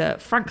batter,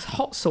 Frank's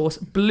hot sauce,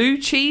 blue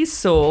cheese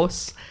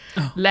sauce,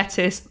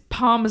 lettuce,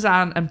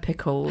 parmesan and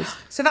pickles.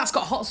 So that's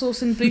got hot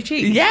sauce and blue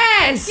cheese.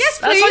 Yes, Yes,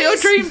 that's like your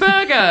please. dream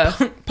burger.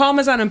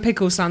 Parmesan and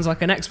pickles sounds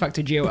like an X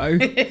Factor duo.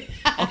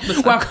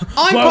 Welcome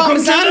I'm to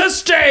Parmesan. the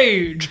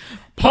stage,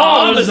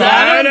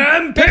 Parmesan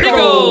and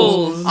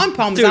Pickles. I'm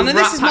Parmesan, Do and this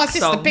Rat is my Pack sister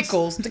songs.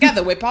 Pickles.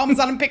 Together, we're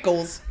Parmesan and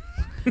Pickles.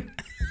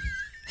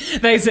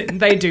 They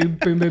do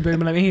boom boom boom.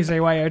 Let me say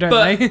wayo, don't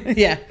But- they?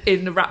 Yeah,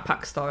 In the Rat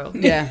Pack style.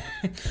 yeah.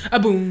 A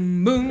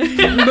boom boom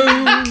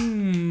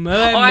boom.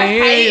 Let I me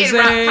hated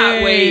Rat Pack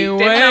say week,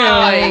 didn't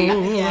I?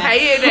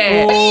 Hated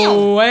it.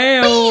 Oh,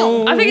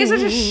 well. I think it's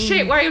such a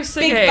shit way of Big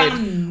singing.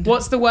 band.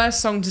 What's the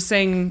worst song to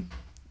sing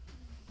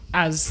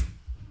as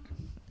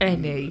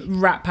Any.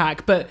 Rat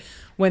Pack? But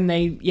when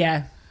they,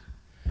 yeah.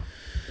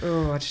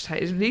 Oh, I just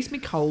hate it. It leaves me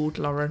cold,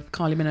 Lauren.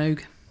 Kylie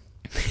Minogue.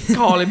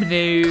 Carly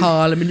Minogue.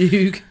 Kylie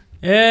Minogue.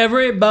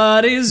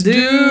 Everybody's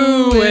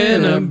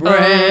doing a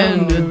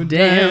brand new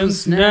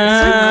dance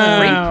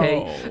now.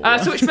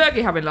 Creepy. So which burger are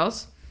you having,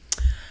 Loz?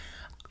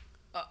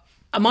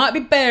 I might be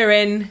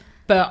bearing,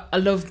 but I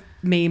love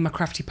me my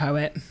crafty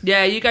poet.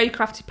 Yeah, you go your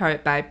crafty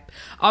poet, babe.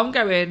 I'm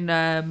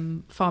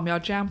going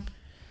farmyard jam.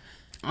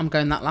 I'm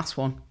going that last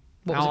one.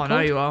 What was it I called? know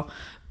you are.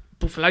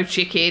 Buffalo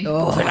chicken.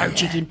 Buffalo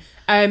chicken.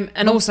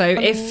 And also,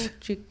 if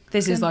chicken.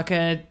 this is like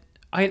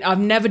I've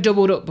never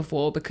doubled up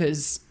before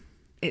because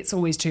it's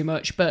always too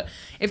much. But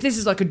if this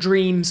is like a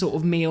dream sort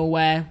of meal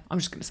where I'm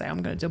just going to say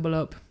I'm going to double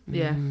up,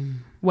 Yeah.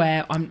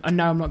 where I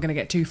know I'm not going to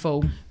get too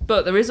full.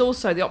 But there is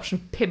also the option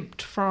of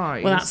pimped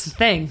fries. Well, that's the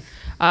thing.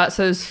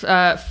 So there's 4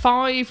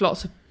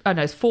 lots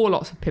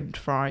of pimped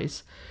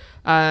fries.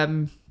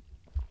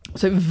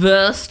 So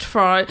versed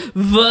fries.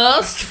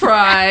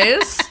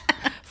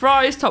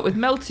 Fries topped with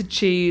melted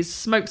cheese,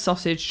 smoked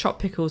sausage,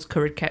 chopped pickles,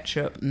 curried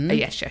ketchup.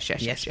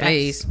 Yes,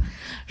 Please.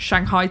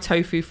 Shanghai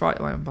tofu fried.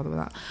 I won't bother with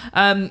that.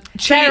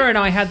 Sarah and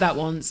I had that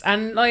once,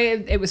 and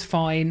like it was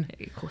fine.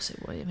 Of course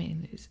it was. I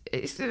mean,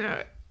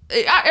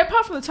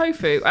 apart from the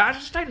tofu, I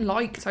just don't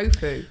like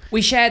tofu.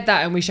 We shared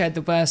that, and we shared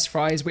the versed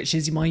fries, which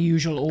is my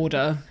usual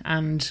order,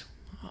 and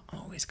I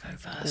always go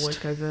first. Always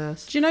go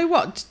versed. Do you know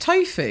what?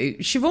 Tofu.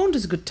 Siobhan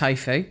does a good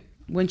tofu.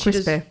 When she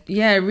Crispy. does,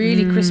 yeah,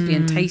 really crispy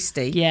and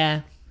tasty.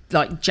 Yeah.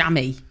 like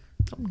jammy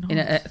in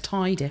a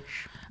Thai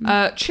dish.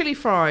 Chili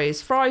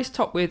fries. Fries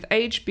topped with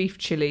aged beef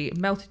chili,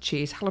 melted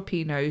cheese,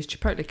 jalapenos,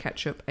 chipotle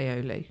ketchup,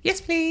 aioli.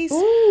 Yes, please.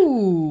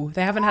 Ooh,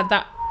 they haven't had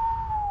that.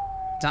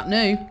 Is that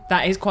new?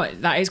 That is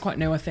quite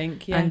new, I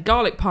think. Yeah. And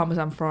garlic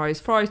parmesan fries.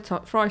 Fries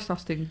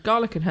tossing,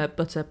 garlic and herb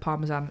butter,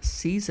 parmesan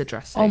Caesar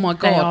dressing. Oh my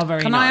They God. are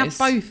very Can I have nice.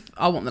 both?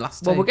 I want the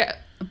last two. Well, we'll get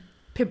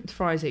pimped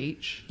fries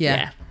each.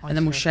 Yeah. And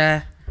then we'll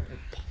share.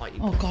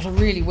 Oh God, I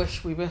really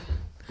wish we were.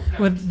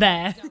 We're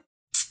there.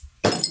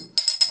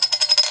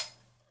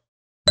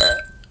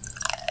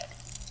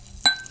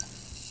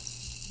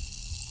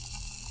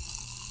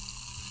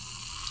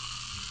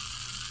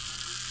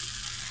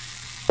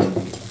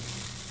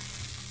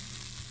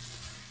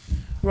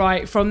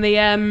 Right, from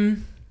the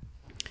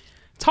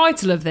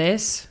title of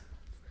this,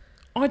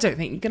 I don't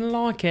think you're going to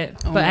like it.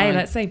 Oh, but hey, no.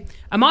 let's see.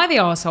 Am I the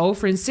arsehole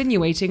for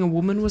insinuating a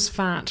woman was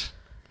fat?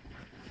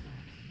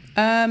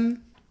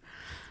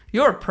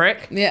 You're a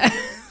prick. Yeah.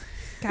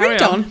 Carry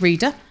Read on,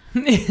 reader.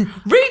 Reader.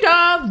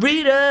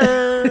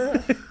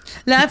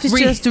 Life is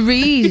just a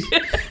read.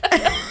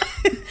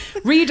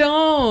 Read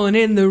on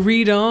in the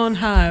read on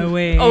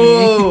highway.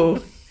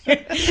 Oh.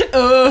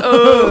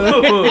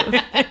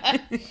 Oh.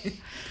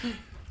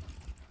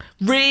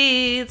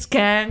 Reads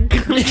can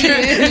come true.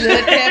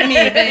 Look at me,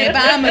 babe,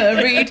 I'm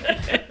a read.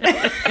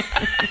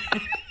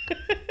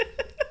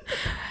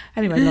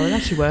 Anyway, Lauren,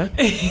 that's your word.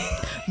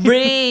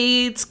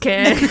 Reads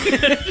can.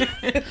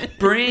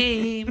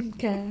 Bream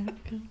can.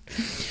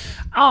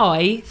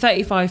 I,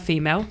 35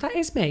 female, that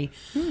is me.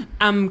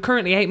 I'm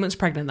currently 8 months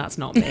pregnant, that's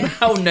not me.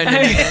 Oh, no.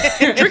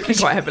 You're drinking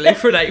quite heavily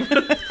for an 8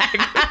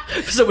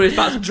 for someone who's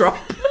about to drop.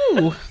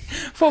 Ooh,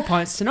 4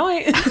 pints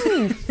tonight.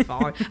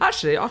 Fine.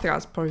 Actually, I think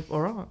that's probably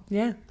all right.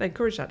 Yeah. They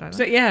encourage that, don't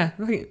So they? yeah,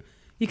 I think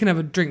you can have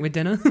a drink with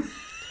dinner. Yeah,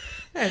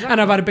 exactly.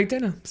 And I've had a big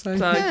dinner. So,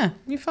 Yeah,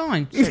 you're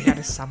fine. She only had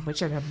a sandwich,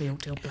 she only had a meal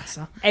deal, bless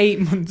her. 8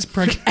 months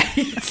pregnant.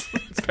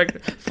 8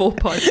 pregnant, 4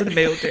 pints and a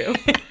meal deal.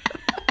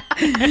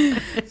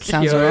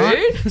 Sounds Cute. all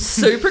right.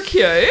 Super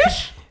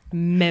cute.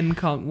 Mem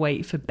can't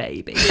wait for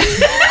baby.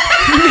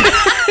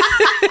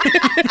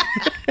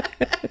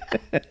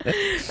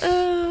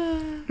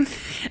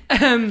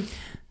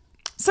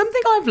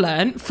 Something I've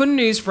learned, fun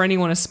news for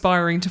anyone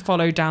aspiring to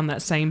follow down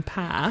that same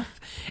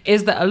path,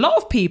 is that a lot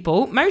of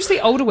people, mostly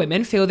older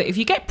women, feel that if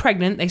you get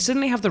pregnant, they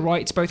suddenly have the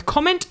right to both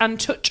comment and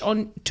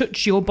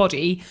touch your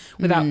body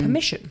without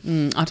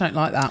permission. I don't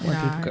like that when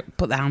No. people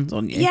put their hands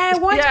on you. Yeah,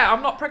 why? Yeah,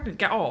 I'm not pregnant,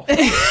 get off.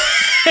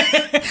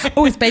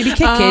 Oh, is baby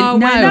kicking? Oh,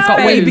 no, when I've got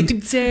baby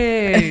baby.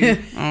 to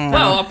do.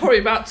 Well, I'm probably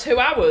about 2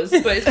 hours,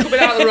 but it's coming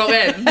out the wrong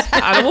end. And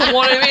I wouldn't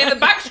want to be in the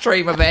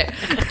backstream of it.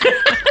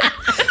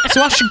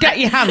 So I should get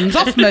your hands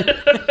off me.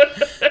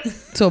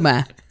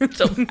 Tummy.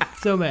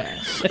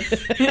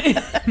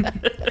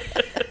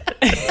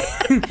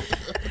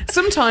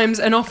 Sometimes,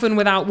 and often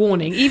without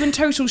warning, even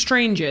total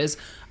strangers,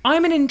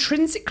 I'm an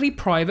intrinsically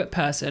private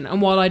person,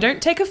 and while I don't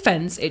take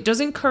offence, it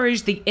does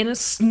encourage the inner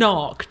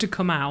snark to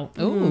come out.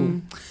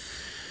 Ooh.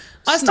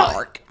 I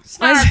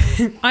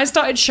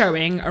started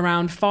showing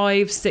around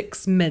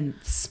 5-6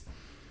 months.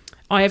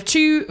 I have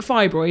 2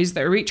 fibroids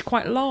that are each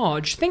quite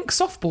large. Think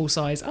softball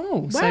size.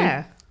 Oh,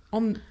 Where? So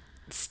on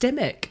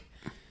stomach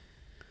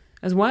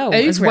as well.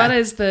 Over. As well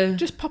as the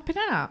Just popping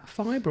out.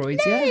 fibroids,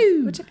 No.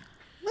 yeah.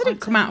 They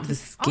don't come out of the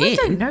skin. I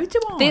don't know, do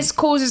I? This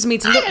causes me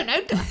to look...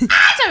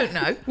 I don't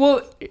know.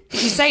 Well,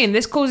 she's saying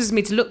this causes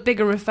me to look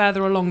bigger and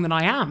further along than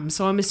I am,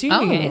 so I'm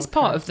assuming Oh, it is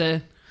part of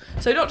the...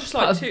 So not just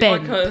Part like of two,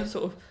 Ben. like a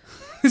sort of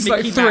It's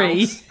Mickey like 3.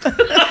 Mouse.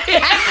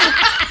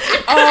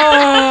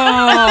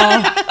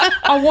 Oh,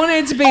 I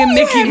wanted to be a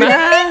Mickey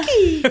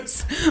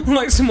Mouse.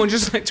 Like someone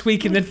just like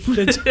tweaking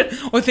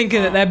the or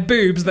thinking that they're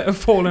boobs that have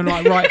fallen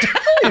like right down.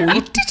 Oh,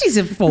 your titties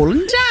have fallen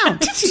down.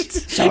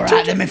 It's all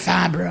right, they're my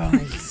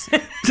fibroids.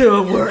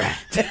 Don't worry.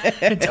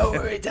 Don't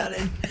worry,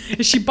 darling.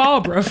 Is she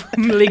Barbara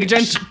from League of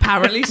Gentlemen?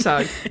 Apparently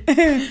so.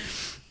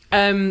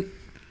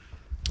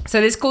 So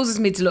this causes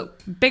me to look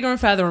bigger and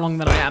further along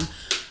than I am.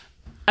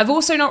 I've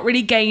also not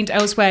really gained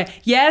elsewhere.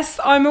 Yes,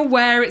 I'm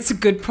aware it's a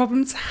good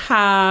problem to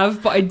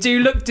have, but I do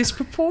look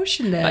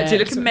disproportionate. I do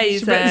look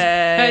amazing.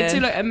 I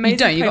do look amazing. You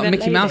don't, you've got a pregnant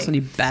Mickey Mouse on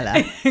lady. your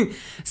belly.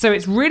 So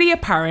it's really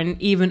apparent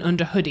even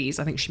under hoodies.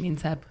 I think she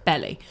means their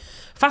belly.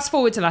 Fast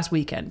forward to last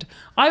weekend.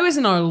 I was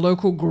in our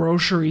local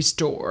grocery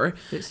store.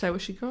 Did it say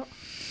what she got?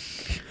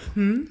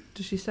 Did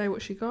she say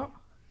what she got?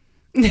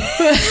 25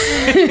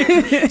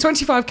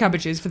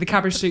 cabbages for the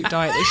cabbage soup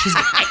diet that she's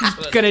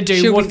going to do.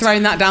 She'll be once-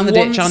 throwing that down the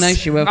ditch, I know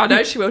she will. I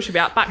know she will. She'll be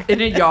out back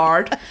in a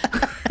yard.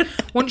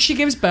 Once she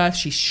gives birth,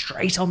 she's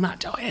straight on that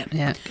diet.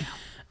 Yeah.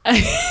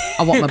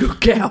 I want my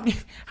Good girl.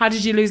 How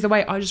did you lose the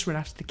weight? I just run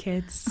after the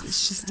kids.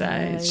 It's just...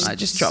 I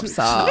just dropped it's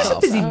off. It's a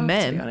busy to be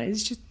mem. honest.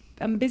 It's just...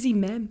 I'm a busy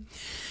mem.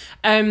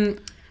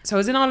 So I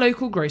was in our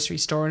local grocery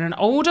store and an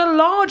older,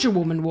 larger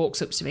woman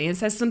walks up to me and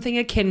says something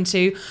akin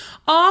to,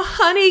 "Oh,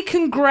 honey,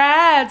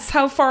 congrats.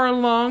 How far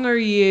along are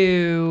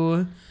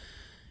you?"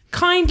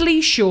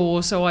 Kindly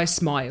sure, so I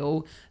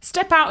smile.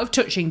 Step out of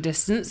touching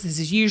distance. This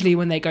is usually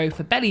when they go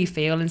for belly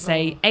feel and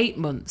say 8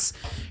 months.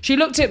 She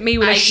looked at me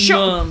with a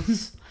shock.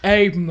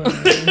 8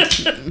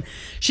 months.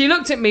 She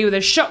looked at me with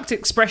a shocked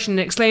expression and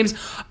exclaims,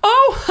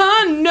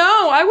 "Oh,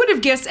 no, I would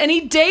have guessed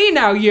any day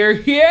now. You're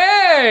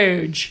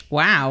huge."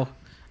 Wow.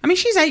 I mean,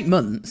 she's 8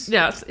 months.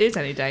 Yeah, it's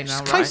any day now,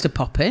 She's close to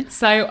popping.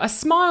 So I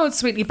smiled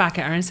sweetly back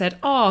at her and said,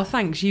 "Oh,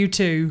 thanks, you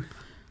too."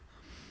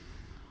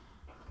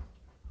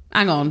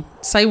 Hang on.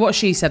 Say what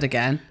she said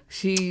again.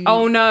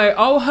 Oh no,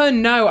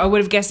 I would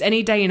have guessed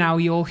any day now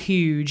you're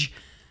huge.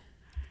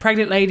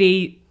 Pregnant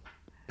lady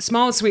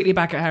smiled sweetly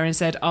back at her and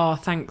said, "Oh,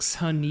 thanks,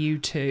 hun, you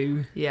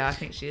too." Yeah, I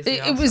think she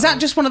is. Was that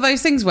just one of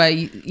those things where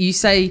you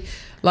say,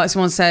 like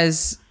someone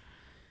says,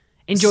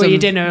 "Enjoy your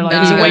dinner," like No.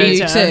 as a You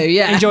waiter. too,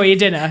 yeah. Enjoy your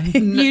dinner.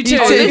 You too.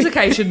 On this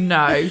occasion,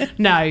 no.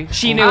 No,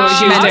 she knew what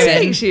she was I doing.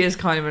 think she is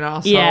kind of an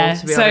arsehole, Yeah,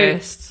 to be so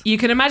honest. you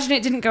can imagine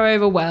it didn't go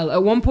over well.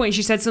 At one point,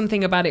 she said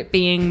something about it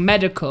being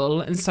medical,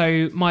 and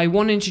so my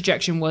one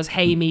interjection was,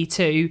 "Hey, me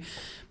too,"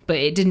 but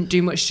it didn't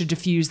do much to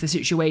diffuse the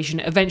situation.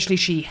 Eventually,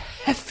 she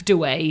heffed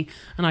away,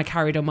 and I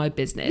carried on my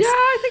business. Yeah,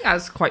 I think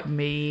that's quite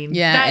mean.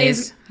 Yeah, That it is-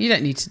 is. You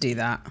don't need to do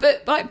that.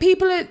 But like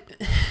people are,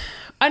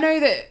 I know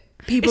that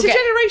people It's get, a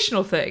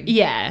generational thing,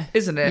 yeah.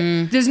 isn't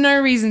it? There's no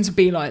reason to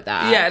be like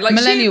that. Yeah, like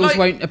Millennials she,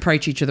 won't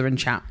approach each other and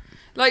chat.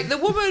 Like the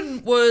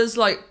woman was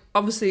like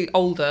obviously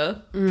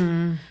older,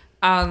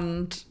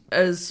 and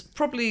as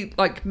probably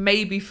like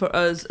maybe for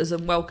us as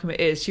unwelcome it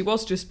is, she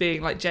was just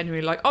being like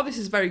genuinely like, "Oh, this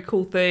is a very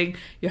cool thing.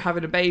 You're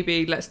having a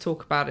baby. Let's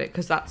talk about it,"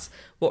 because that's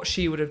what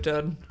she would have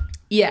done.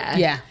 Yeah.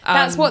 Yeah.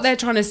 That's And- what they're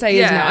trying to say,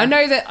 isn't it? Yeah. I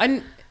know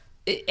that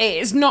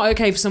it's not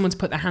okay for someone to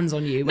put their hands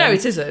on you. No, when-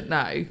 it isn't. No.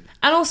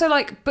 And also,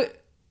 like, but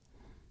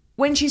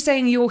when she's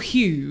saying you're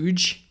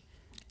huge,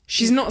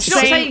 she's not She's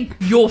not saying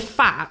you're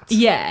fat.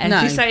 Yeah.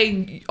 No. She's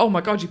saying, "Oh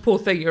my god, you poor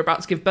thing, you're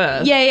about to give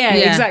birth." Yeah, Yeah.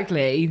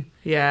 exactly.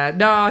 Yeah.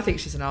 No, I think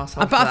she's an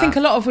arsehole. But I think a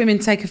lot of women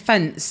take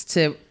offence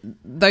to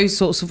those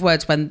sorts of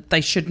words when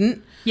they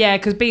shouldn't. Yeah,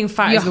 because being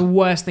fat is Yeah. the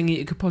worst thing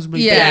you could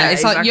possibly Yeah, be.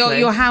 it's like exactly.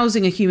 you're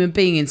housing a human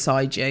being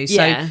inside you,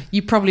 so Yeah.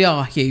 you probably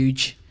are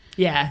huge.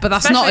 Yeah. But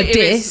that's not a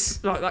Especially if diss.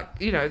 it's like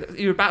you know,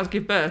 you're about to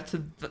give birth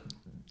to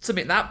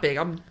something that big.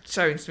 I'm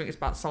showing something that's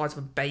about the size of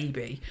a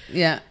baby.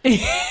 Yeah,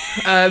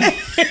 Um,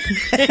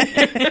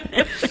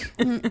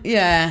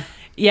 yeah.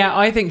 Yeah,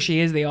 I think she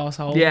is the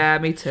arsehole. yeah,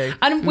 me too.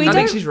 And we I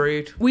think don't, she's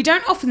rude. we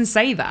don't often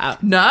say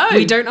that. No,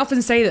 We don't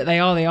often say that they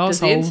are the Does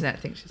the arsehole. internet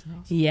think she's an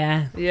arsehole?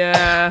 Yeah.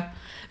 Yeah,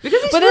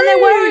 because it's But then there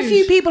were a rude.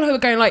 few people who were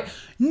going like,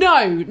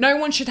 no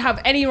one should have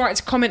any right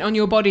to comment on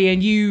your body,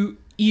 and you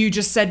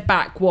just said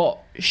back what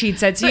she'd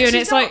said to But you, and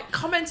she's it's not like,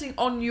 commenting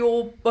on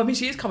your. Well, I mean,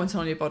 she is commenting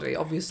on your body,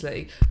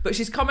 obviously, but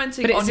she's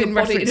commenting But it's on your in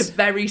body reference- in a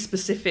very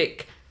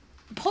specific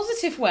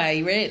Positive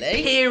way,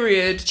 really.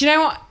 period do you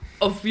know what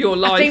of your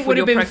life. I think would when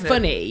have you're been pregnant.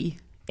 funny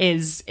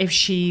is if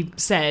she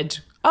said,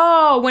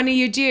 "Oh, when are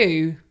you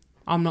due?"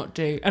 "I'm not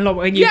due," and like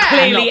when you're Yeah,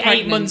 clearly not 8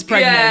 pregnant. months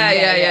pregnant,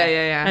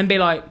 Yeah. and be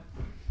like,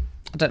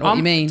 I don't know what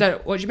you mean.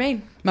 What do you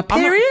mean? My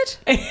I'm not-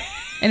 period?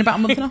 In about a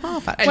month and a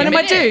half, actually. When am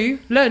I minute. due?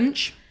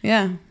 Lunch.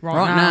 Yeah,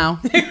 Right now.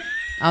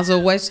 As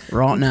always,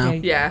 right now. Okay.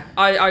 Yeah,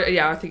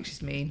 I think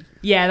she's mean.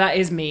 Yeah, that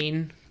is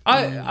mean.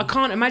 I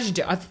can't imagine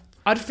it.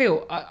 I'd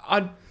feel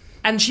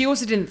and she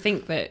also didn't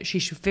think that she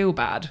should feel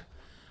bad.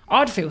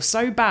 I'd feel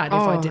so bad if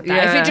I did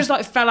that. If yeah. it just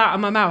like fell out of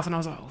my mouth and I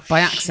was like, oh,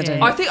 By shit.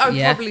 accident. I think I would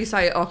Yeah. probably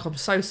say, "Oh, I'm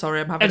so sorry.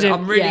 I'm I having.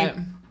 don't- I'm really yeah.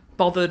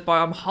 bothered by.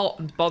 I'm hot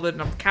and bothered,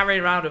 and I'm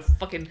carrying around a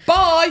fucking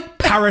Bye!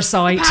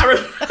 Parasite. I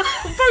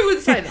probably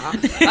wouldn't say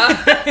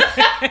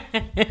that.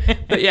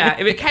 But yeah,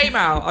 if it came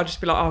out, I'd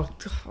just be like,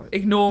 "Oh,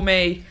 ignore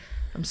me.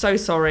 I'm so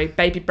sorry,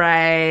 baby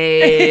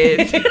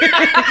brain,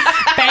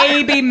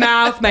 Baby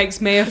mouth makes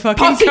me a fucking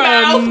potty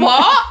cum.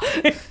 mouth,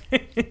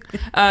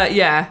 what?"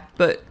 Yeah,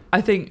 but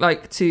I think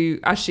like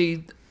as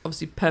she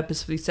obviously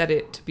purposefully said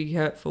it to be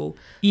hurtful.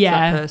 Yeah. to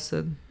that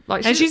person.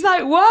 Like, And she's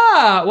like,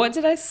 what? What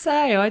did I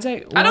say? I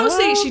don't. and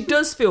obviously what? she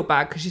does feel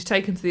bad because she's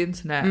taken to the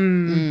internet.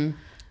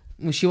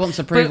 Well, she wants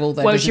But- approval,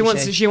 though. well,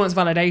 doesn't she wants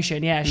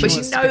validation. Yeah, But she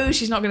wants knows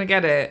she's not going to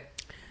get it.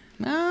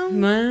 No.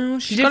 Well,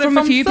 she did got it from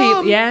a from few some.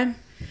 people. Yeah.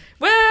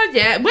 Well,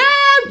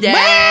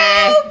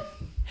 yeah.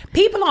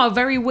 People are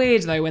very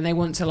weird though when they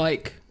want to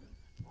like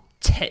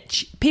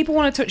touch. People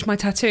want to touch my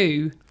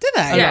tattoo. Do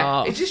they?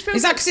 Yeah, it just feels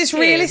Is that like because it's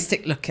skin.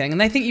 realistic looking and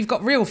they think you've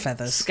got real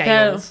feathers?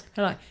 Scales.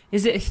 They're like,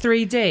 is it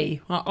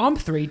 3D? Like, I'm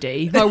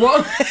 3D. Like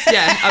what?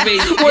 Yeah, I mean,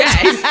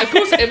 yes, of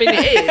course. I mean,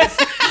 it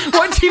is.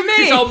 What do you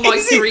mean? It's on my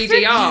Is it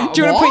 3D arm.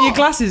 Do you want to put What? your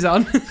glasses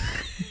on?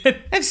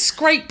 They've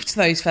scraped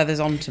those feathers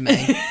onto me.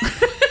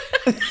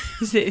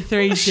 Is it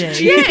 3D?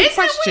 Yeah, Good it's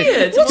question.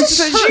 weird. What To a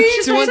touch-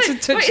 touch. To want to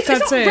Wait, touch it's not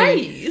tattoo.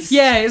 raised.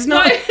 Yeah, it's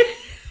not. Like,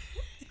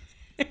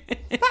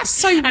 That's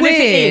so and weird. if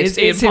it is,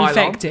 it's Ian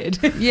Pylon.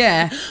 infected.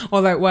 Yeah.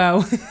 Although,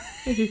 well,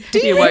 Do you You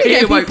really won't-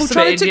 get you won't people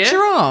trying to spit in touch you.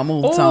 your arm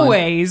all the time?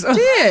 always. Do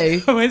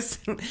you? Always.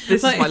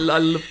 this Like- is I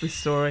love this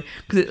story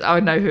because I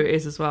know who it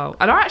is as well,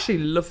 and I actually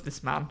love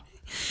this man.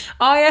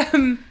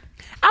 I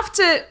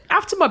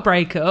after my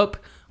breakup,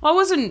 I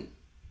wasn't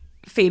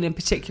feeling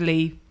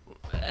particularly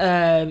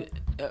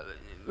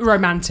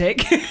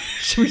romantic,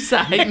 should we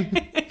say?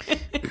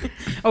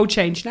 All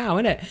changed now,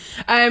 isn't it?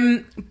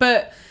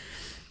 But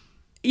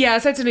yeah, I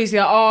said to Lucy,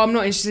 like, I'm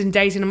not interested in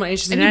dating. I'm not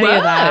interested in any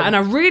of that. And I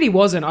really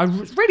wasn't. I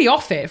was really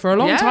off it for a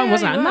long time,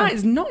 wasn't I? And that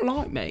is not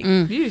like me.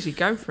 You usually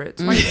go for it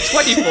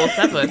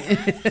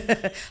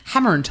 24/7.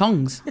 Hammer and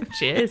tongs.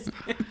 She is.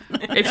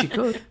 If she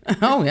could.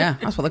 Oh, yeah.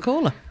 That's what they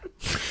call her.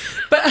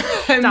 But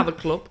Down the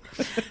club.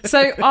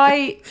 so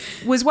I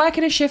was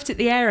working a shift at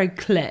the Aero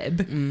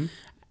Club.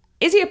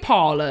 Is he a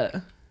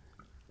pilot?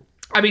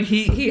 I mean,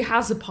 he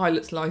has a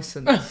pilot's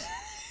license.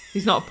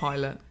 He's not a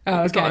pilot.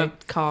 Oh, He's got okay.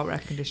 a car air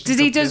conditioning.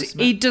 He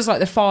does like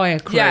the fire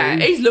crew. Yeah,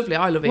 he's lovely.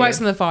 I love him. Works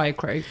on the fire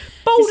crew.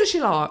 Bold as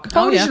you like.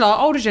 Bold as you like,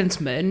 older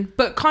gentleman,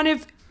 but kind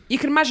of, you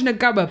can imagine a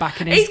goer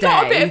back in his day. He's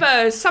got a bit of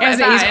a something He's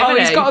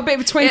got a bit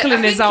of a twinkle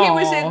in his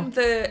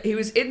eye. He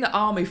was in the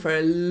army for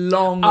a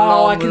long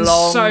I can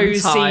so time.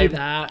 see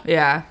that.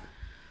 Yeah,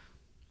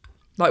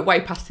 like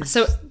way past his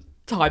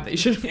time that he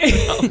should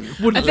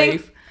wouldn't I think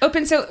leave. up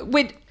until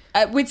we'd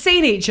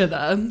seen each other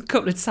a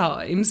couple of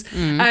times,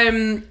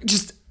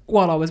 just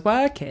while I was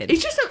working.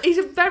 He's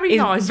a very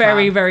nice,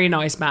 very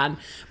nice man.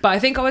 But I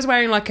think I was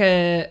wearing like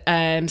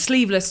a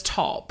sleeveless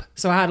top,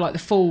 so I had like the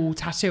full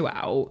tattoo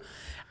out,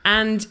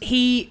 and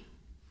he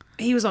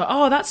was like,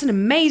 "Oh, that's an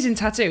amazing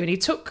tattoo," and he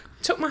took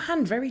my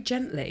hand very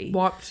gently,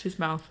 wiped his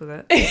mouth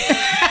with it.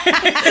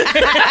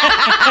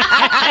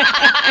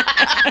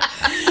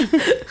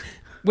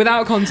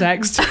 Without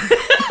context.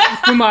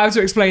 We might have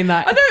to explain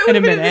that in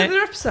a minute. In the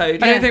other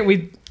episode. I don't think we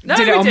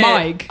did it on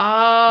mic.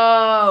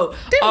 Oh,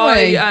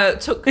 we? I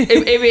took.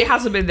 if it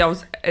hasn't been,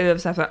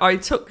 I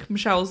took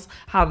Michelle's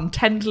hand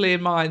tenderly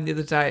in mine the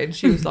other day, and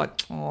she was like,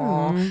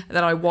 "Aww," and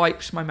then I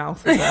wiped my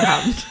mouth with her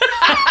hand.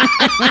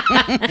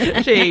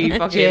 She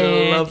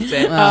fucking loved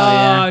it.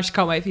 Oh, she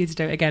can't wait for you to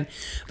do it again.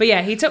 But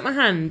yeah, he took my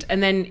hand,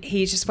 and then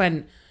he just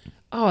went,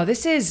 "Oh,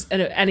 this is,"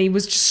 and he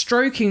was just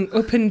stroking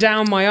up and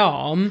down my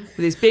arm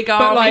with his big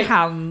army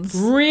hands,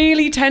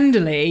 really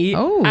tenderly.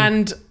 Oh.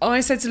 And I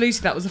said to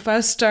Lucy that was the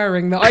first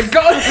stirring that I'd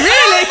got.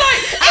 Really?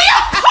 Like,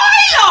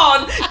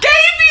 pylon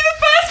gave me the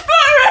first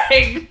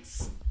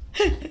flutterings.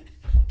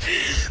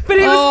 But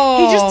he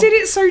just did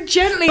it so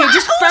gently. It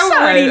just felt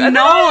really and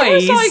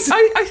nice. I was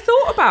like, I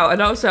thought about,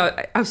 and also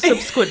I've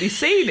subsequently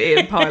seen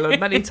Ian Pylon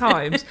many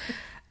times.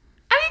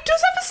 And he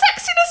does have a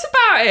sexiness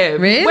about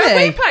him. Really? When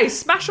we play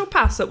Smash or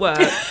Pass at work,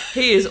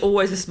 he is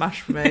always a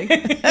smash for me.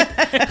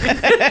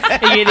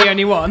 Are you the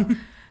only one?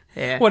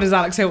 Yeah. What does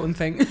Alex Hilton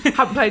think?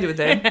 Haven't played it with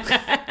him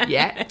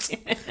yet.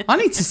 I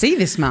need to see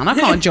this man. I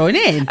can't join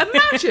in.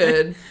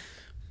 Imagine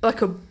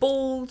like a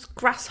bald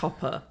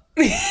grasshopper.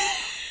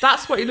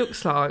 That's what he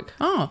looks like.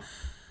 Oh,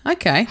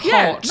 okay.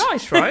 Yeah, Hot.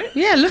 nice, right?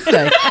 Yeah,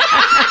 lovely.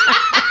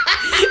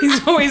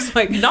 He's always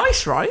like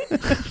Nice, right?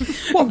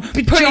 What,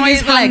 putting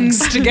his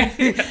hands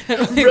together,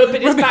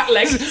 Rubbing his back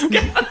legs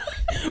together.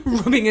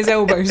 rubbing his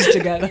elbows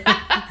together.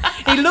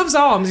 He loves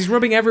arms. He's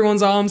rubbing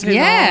everyone's arms. His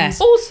arms.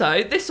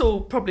 Also, this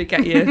will probably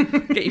get you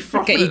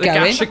frothing Get you at the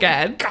going. gash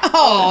again.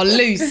 Oh,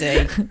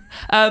 Lucy.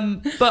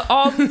 But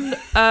on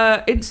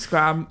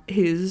Instagram,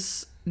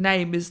 his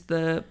name is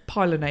the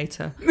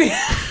Pylonator.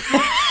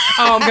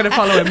 Oh, I'm going to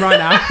follow him right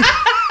now.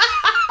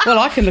 Well,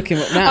 I can look him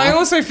up now. I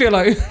also feel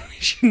like we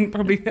shouldn't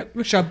probably.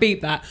 Shall I beep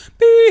that?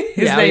 Beep.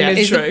 His name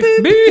is true.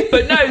 Beep.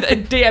 But no,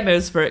 DM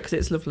us for it because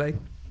it's lovely.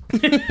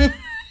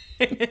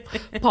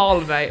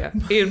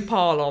 Parlonator, Ian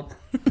Parlon.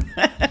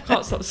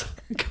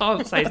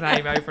 Can't say his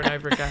name over and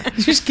over again.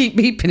 Just keep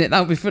beeping it.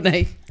 That would be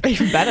funny.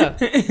 Even better.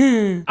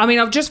 I mean,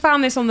 I've just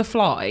found this on the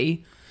fly.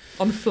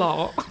 On the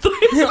floor.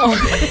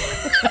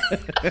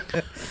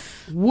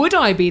 Would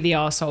I be the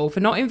arsehole for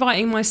not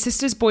inviting my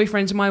sister's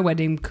boyfriend to my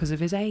wedding because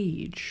of his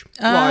age?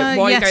 Right,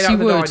 why yes, are you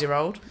going out you with a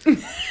would. 9-year-old?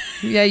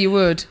 Yeah, you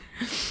would.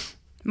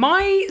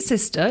 My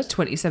sister,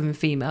 27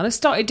 female, has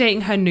started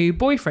dating her new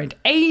boyfriend.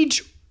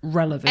 Age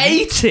relevant.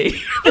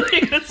 80.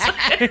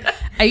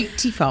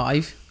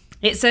 85.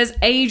 It says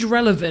age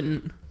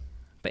relevant,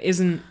 but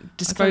isn't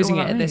disclosing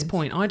what it that at this means.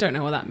 point. I don't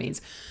know what that means.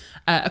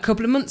 A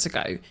couple of months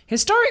ago.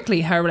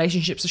 Historically, her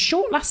relationships are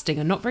short-lasting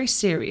and not very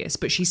serious,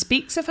 but she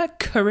speaks of her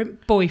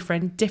current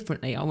boyfriend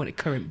differently. I want a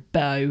current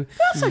beau.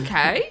 That's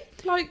okay.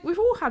 Like, we've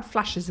all had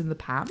flashes in the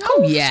pan.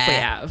 Oh, We yeah.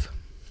 have.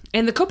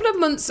 In the couple of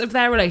months of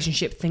their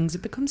relationship, things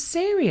have become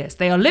serious.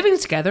 They are living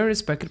together and have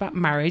spoken about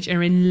marriage and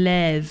are in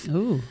love.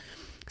 Ooh.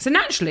 So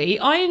naturally,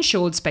 I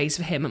ensured space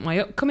for him at my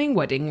upcoming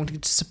wedding, wanting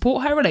to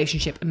support her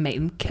relationship and make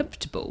them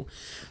comfortable.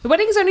 The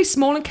wedding is only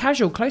small and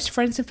casual, close to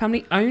friends and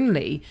family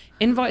only.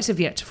 Invites have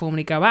yet to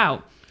formally go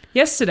out.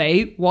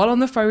 Yesterday, while on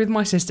the phone with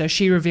my sister,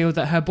 she revealed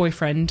that her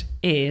boyfriend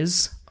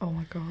is Oh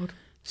my God.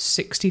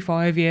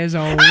 65 years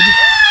old.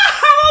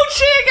 How old's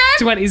she again?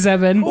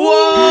 27.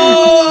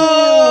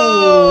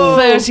 Whoa!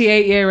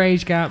 38-year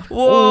age gap.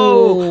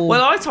 Whoa.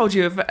 Well, I told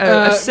you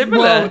a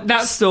similar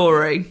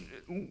story.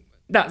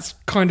 That's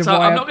kind of So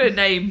why I'm not going to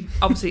name,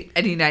 obviously,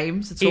 any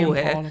names at all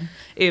here.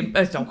 Ian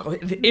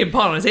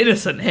Parlon is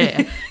innocent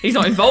here. He's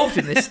not involved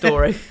in this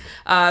story.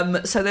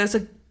 So there's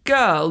a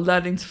girl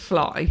learning to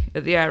fly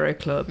at the Aero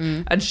Club,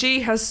 and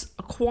she has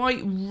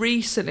quite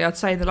recently, I'd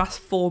say in the last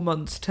 4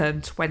 months,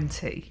 turned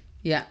 20.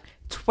 Yeah.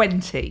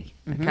 20,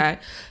 okay?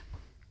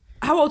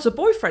 How old's her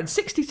boyfriend?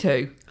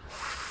 62.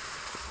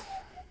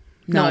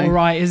 Not all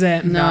right, is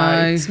it?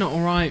 No. It's not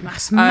all right.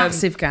 That's a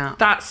massive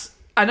gap.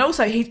 And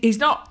also, he's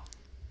not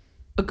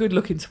a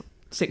good-looking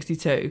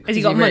 62. Has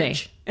he got money?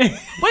 Well,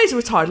 he's a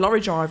retired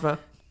lorry driver.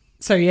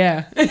 So,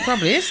 yeah.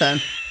 Probably is then.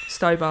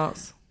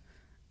 Stobarts.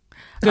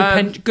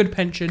 Good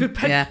pension. Good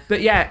pension. Yeah.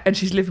 But yeah, and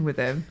she's living with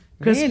him.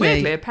 Because Really?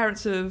 weirdly, her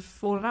parents have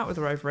fallen out with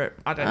her over it.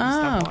 I don't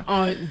understand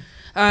why.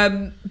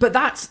 Oh, But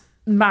that's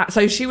mad.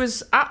 So she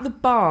was at the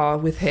bar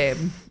with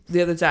him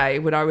the other day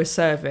when I was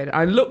serving.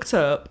 I looked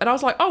up and I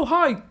was like, oh,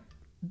 hi.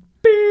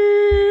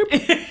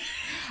 Beep.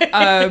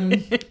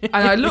 And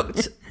I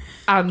looked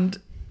and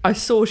I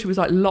saw she was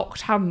like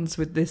locked hands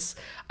with this.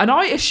 And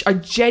I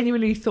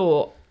genuinely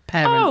thought,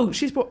 Parent. oh,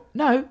 she's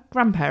no,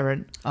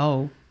 grandparent.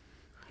 Oh.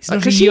 he's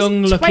not 'Cause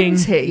young she's looking.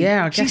 20.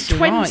 Yeah, I guess she's you're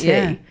 20. right,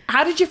 yeah.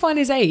 How did you find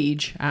his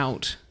age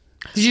out?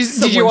 Did you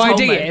Someone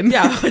told ID me. him?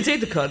 Yeah, I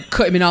did the cunt.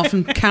 Cut him in half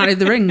and counted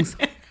the rings.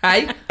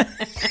 Hey?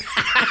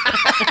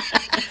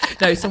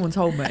 No, someone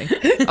told me.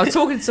 I was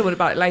talking to someone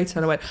about it later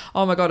and I went,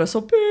 oh my God, I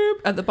saw boop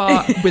at the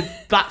bar with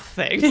that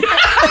thing.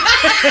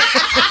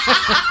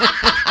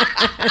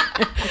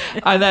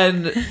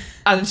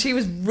 and she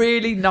was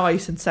really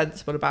nice and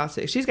sensible about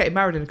it. She's getting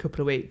married in a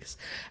couple of weeks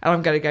and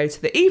I'm going to go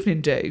to the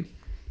evening do.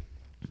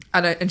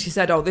 And she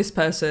said, oh, this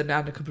person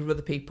and a couple of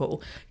other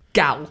people,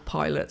 gal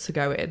pilots, are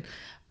going.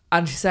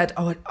 And she said,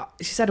 I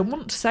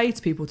want to say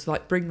to people to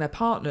like bring their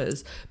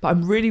partners, but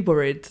I'm really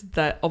worried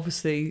that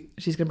obviously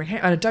she's going to bring him,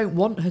 and I don't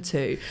want her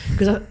to,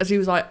 because as he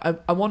was like,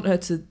 I want her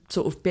to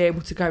sort of be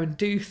able to go and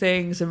do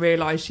things and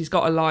realise she's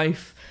got a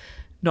life,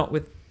 not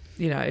with,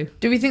 Do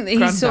we think that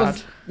he's sort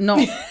of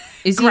Grandad. not...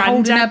 Is he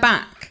holding her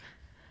back?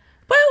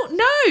 Well,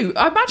 no,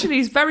 I imagine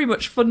he's very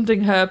much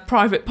funding her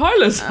private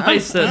pilot's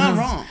license. Oh,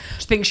 right.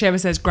 Do you think she ever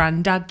says,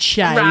 Grandad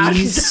Grandad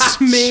chase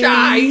me?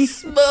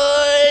 chase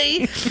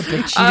me. She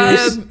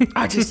does.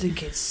 I just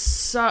think it's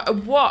so...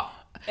 What?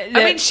 I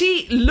mean,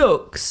 she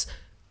looks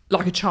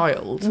like a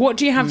child. What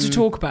do you have to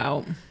talk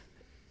about?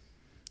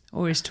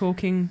 Or is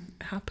talking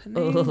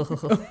happening?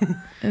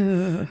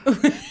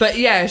 But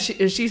yeah,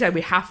 she said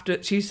we have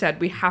to. She said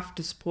we have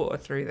to support her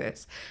through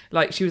this.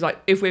 Like she was like,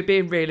 if we're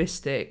being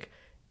realistic,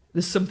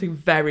 there's something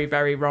very,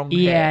 very wrong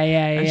here.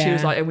 Yeah. And she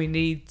was yeah. like, and we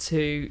need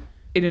to,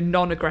 in a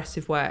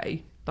non-aggressive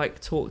way, like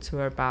talk to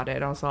her about it.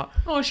 And I was like,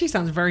 Oh, she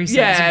sounds very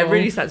sensible. yeah,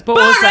 really sensible.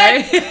 But also,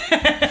 Boring,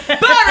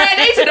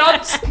 eat it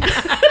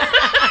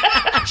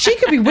on. She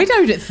could be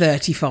widowed at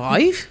 35.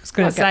 I was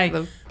going I'll to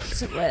get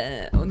say,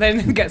 them.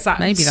 then gets that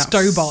Maybe that's-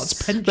 Stobart's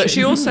pension. But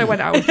she also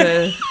went out with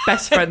her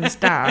best friend's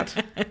dad.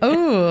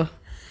 Oh.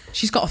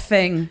 She's got a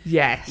thing.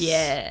 Yes.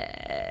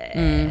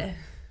 Yeah.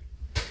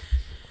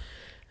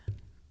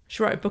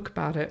 She wrote a book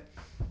about it.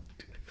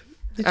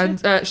 And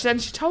then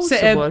she told Is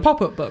it someone. a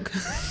pop-up book?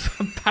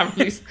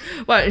 Apparently,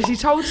 well, she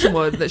told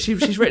someone that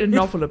she's written a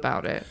novel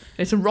about it.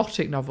 It's an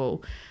erotic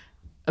novel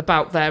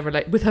about their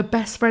with her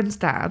best friend's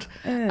dad,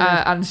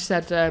 and she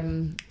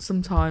said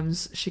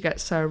sometimes she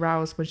gets so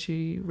aroused when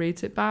she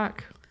reads it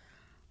back.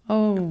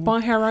 Oh.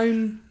 By her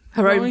own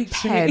Own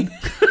pen,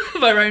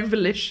 of her own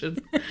volition.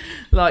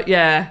 Like,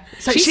 yeah.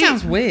 So she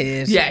sounds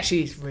weird. Yeah,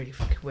 she's really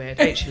fucking weird.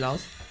 Ain't she,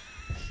 Loz?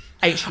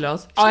 Ain't she,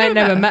 Loz? I ain't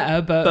never met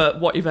her, but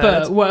what you've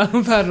heard.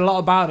 I've heard a lot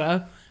about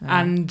her,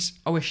 and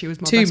I wish she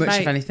was my Too best much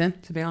mate, of anything.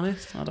 to be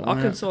honest. I don't I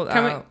want can it. sort that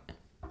Can we- out.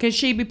 Can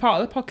she be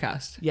part of the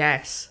podcast?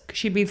 Yes. Could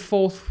she be the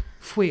fourth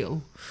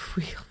wheel?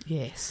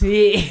 Yes.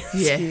 Yes.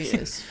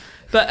 Yes.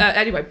 But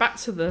anyway, back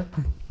to the other.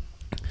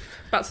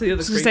 I was going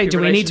to creepy say, do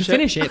we need to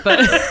relationship.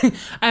 finish it?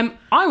 But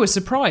I was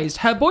surprised.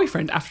 Her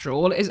boyfriend, after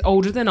all, is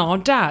older than our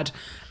dad,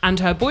 and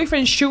her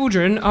boyfriend's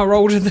children are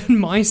older than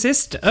my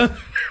sister.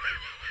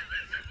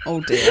 Oh,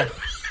 dear.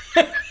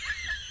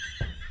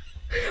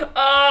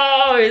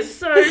 Oh, it's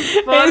so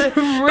funny.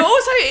 But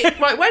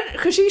also,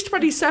 because she's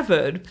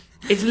 27,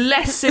 it's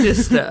less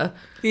sinister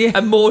Yeah.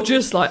 and more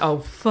just like, oh,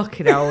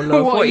 fucking hell,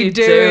 love, What what are are you you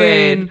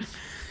doing?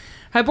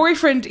 Her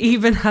boyfriend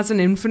even has an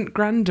infant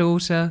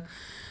granddaughter.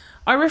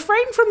 I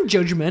refrain from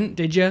judgment,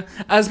 did you?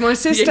 As my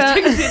sister... You've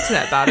taken the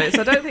internet about it,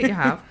 so I don't think you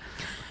have.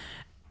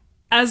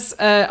 As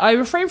I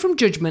refrain from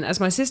judgment, as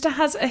my sister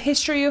has a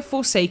history of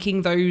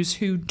forsaking those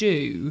who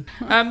do.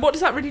 What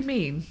does that really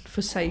mean,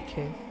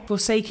 forsaking?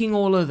 Forsaking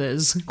all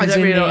others. I As don't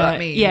in really know the, what that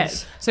means. Yeah.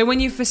 So when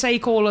you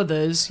forsake all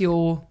others,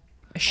 you're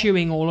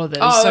eschewing all others.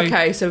 Oh, so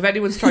okay, so if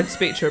anyone's tried to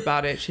speak to her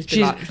about it, she's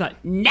been She's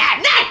like, no.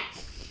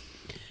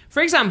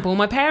 For example,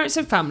 my parents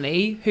and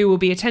family, who will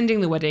be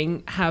attending the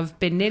wedding, have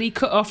been nearly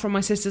cut off from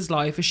my sister's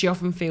life as she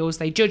often feels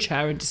they judge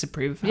her and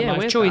disapprove of her Yeah, life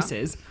weird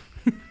choices.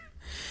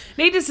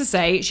 Needless to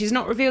say, she's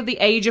not revealed the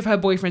age of her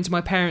boyfriend to my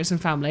parents and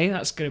family.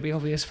 That's going to be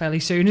obvious fairly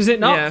soon, is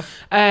it not? Yeah.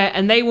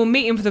 And they will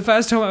meet him for the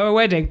first time at her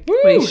wedding.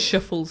 when Woo! he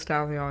shuffles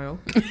down the aisle.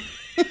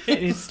 In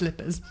his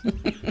slippers.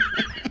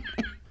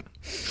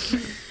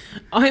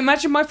 I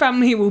imagine my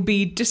family will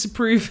be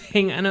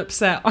disapproving and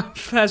upset. I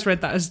first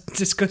read that as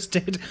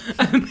disgusted.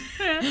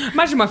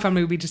 Imagine my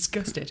family will be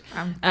disgusted.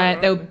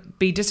 They'll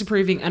be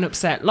disapproving and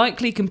upset,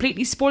 likely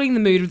completely spoiling the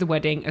mood of the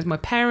wedding, as my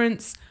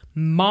parents,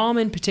 mom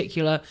in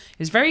particular,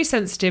 is very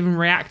sensitive and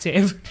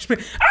reactive.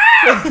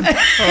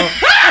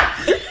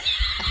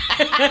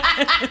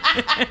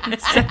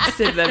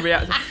 Sensitive then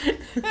reactive.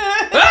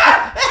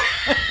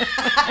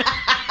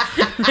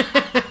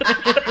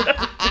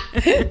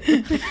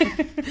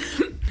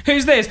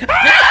 Who's this?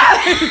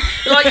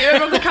 Like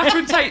you're on the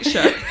Catherine Tate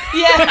show.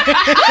 Yeah.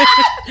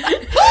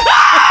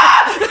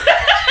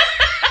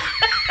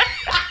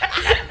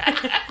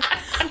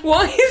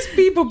 Why is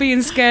people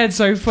being scared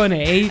so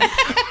funny?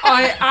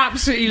 I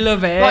absolutely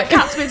love it. Like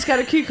cats being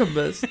scared of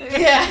cucumbers.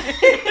 Yeah.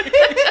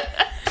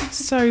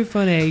 So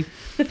funny.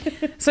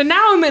 So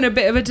now I'm in a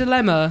bit of a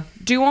dilemma.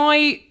 Do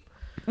I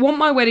want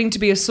my wedding to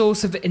be a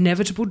source of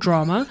inevitable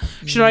drama?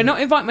 Should I not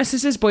invite my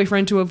sister's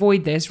boyfriend to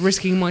avoid this,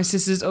 risking my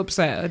sister's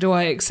upset? Or do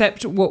I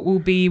accept what will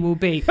be will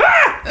be?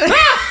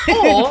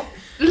 Or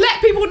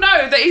let people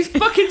know that he's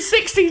fucking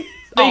 60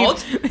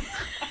 odd.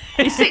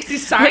 He's 60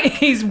 sank.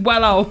 He's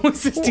well old.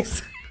 60.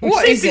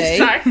 What is he?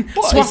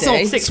 What is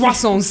he?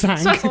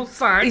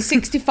 65. He's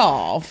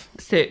 65.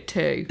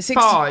 2.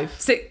 65. 65.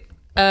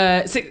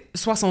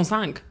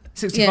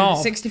 65. Yeah,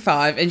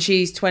 65, and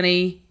she's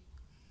 20.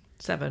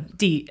 7.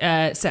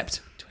 Sept.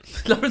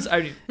 Lauren's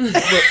only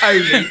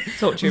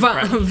talk to you in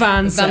French.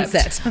 Van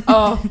Sept.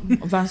 Oh,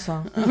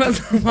 Vincent.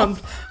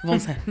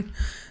 Vincent.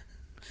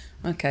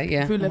 Okay,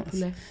 yeah. Poulet,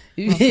 poulet.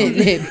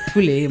 Les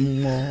poulets,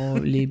 moi,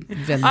 les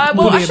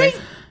Well, actually,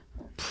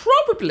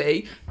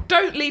 probably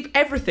don't leave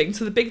everything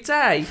to the big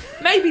day.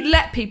 Maybe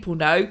let people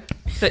know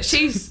that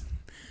she's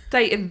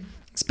dating.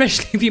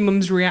 Especially if your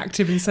mum's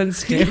reactive and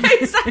sensitive. Yeah,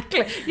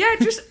 exactly. Yeah,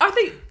 I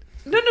think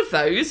none of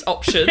those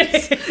options.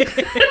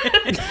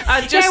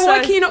 And just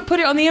why can you not put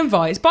it on the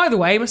invites? By the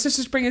way, my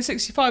sister's bringing a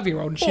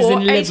 65-year-old. She's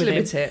in age love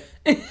limit it.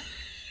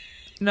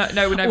 No,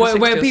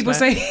 where people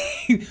say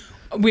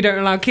we don't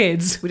allow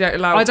kids. We don't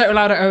allow. I don't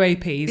allow the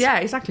OAPs. Yeah,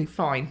 exactly.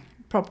 Fine.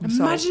 Problem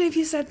solved. Imagine if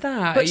you said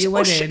that But at your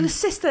wedding. the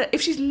sister,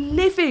 if she's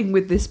living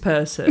with this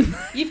person,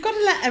 You've got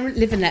to let her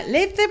live and let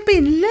live. They've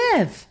been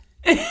live.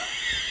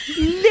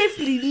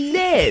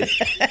 live.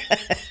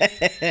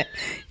 Yeah,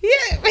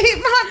 it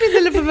might be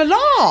the live of a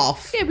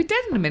laugh. Yeah, we're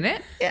dead in a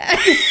minute. Yeah.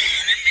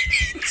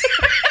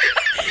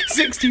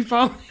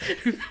 65.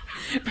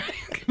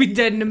 Could be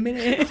dead in a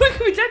minute. We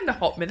could be dead in a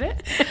hot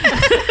minute.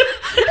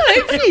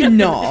 Hopefully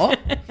not.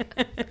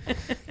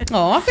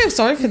 Oh, I feel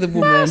sorry for the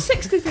woman. Well,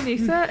 60's only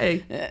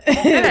 30.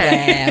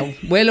 Well,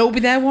 we'll all be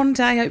there one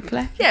day,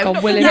 hopefully. Yeah, God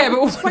not- willing. yeah,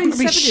 but we'll be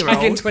 27-year-old.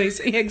 shagging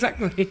 20. Yeah,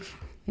 exactly.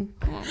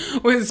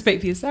 Well,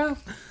 speak for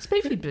yourself.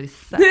 Speak for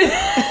yourself.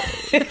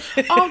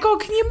 Oh, God,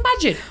 can you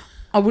imagine?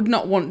 I would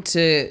not want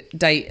to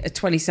date a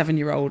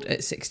 27-year-old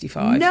at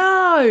 65.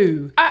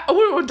 No. I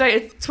wouldn't want to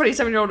date a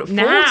 27-year-old at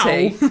 40.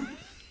 Now.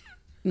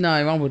 No,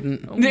 I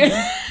wouldn't.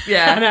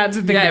 Yeah. I had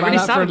to think yeah, about it really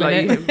that for a sounded like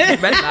you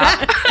minute. meant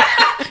that.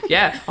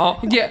 Yeah.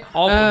 Yeah.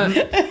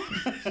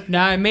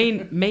 No,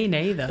 me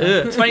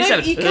neither.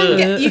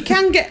 27. You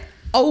can get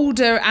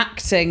older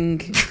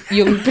acting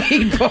young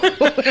people.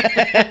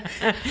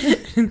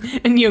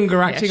 And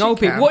younger acting you old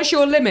people. can. What's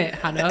your limit,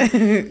 Hannah?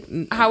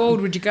 How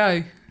old would you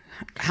go?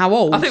 How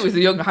old? I think it was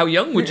how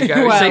young would you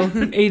go? Well,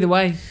 See? either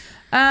way.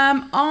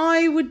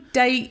 I would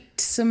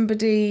date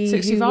somebody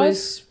 65? who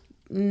was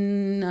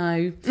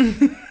no,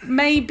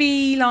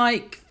 maybe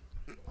like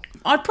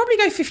I'd probably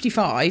go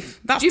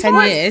 55. That's 10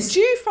 years. Do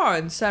you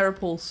find Sarah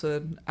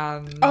Paulson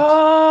and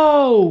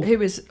Oh!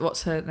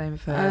 what's her name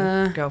of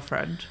her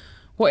girlfriend?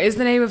 What is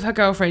the name of her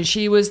girlfriend?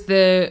 She was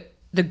the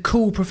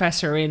cool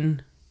professor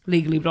in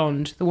Legally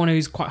Blonde, the one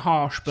who's quite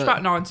harsh. But She's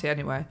about 90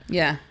 anyway.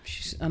 Yeah,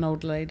 she's an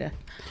old lady.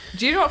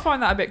 Do you not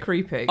find that a bit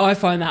creepy? I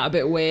find that a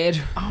bit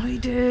weird. I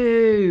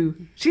do.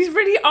 She's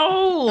really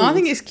old. I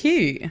think it's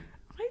cute. I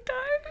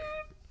don't.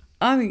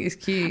 I think it's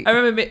cute. I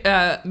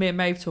remember me and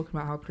Maeve talking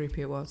about how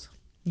creepy it was.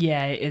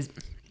 Yeah, it is.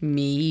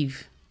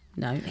 Maeve.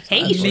 No.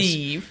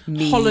 Leave.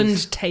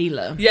 Holland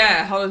Taylor.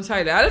 Yeah, Holland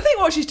Taylor. I don't think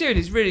what she's doing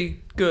is really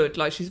good.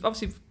 Like, she's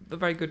obviously a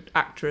very good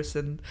actress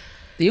and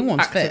The young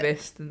one's fit.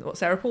 activist. And what,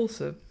 Sarah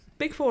Paulson?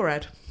 Big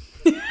forehead.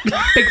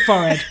 Big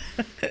forehead.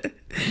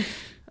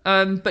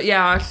 But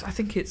yeah, I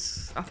think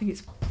it's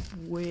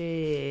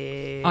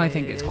weird. I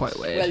think it's quite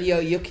weird. Well,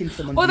 you're yucking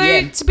someone.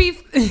 Although, to be...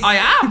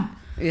 I am.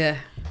 Yeah.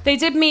 They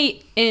did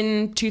meet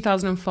in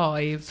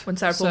 2005. When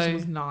Sarah Paulson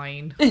was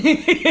 9. They've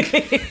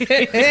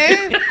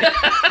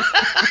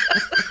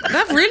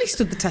really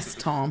stood the test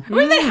of time. I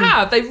mean, they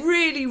have. They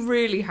really,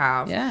 really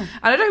have. Yeah.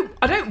 And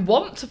I don't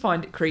want to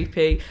find it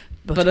creepy,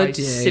 but I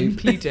do.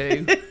 simply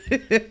do. And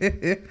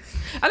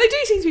they do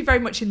seem to be very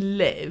much in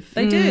live.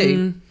 They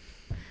do.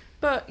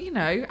 But,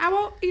 how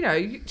old,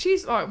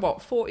 she's like,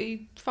 what,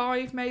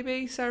 45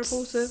 maybe, Sarah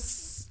Paulson?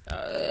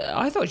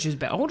 I thought she was a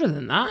bit older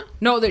than that.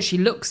 Not that she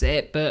looks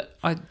it, but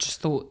I just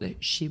thought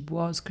that she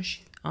was, because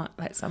she...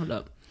 let's have a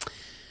look.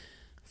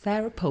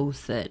 Sarah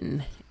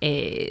Paulson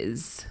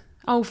is...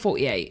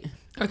 48.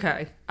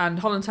 Okay, and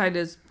Holland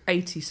Taylor's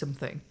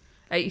 80-something.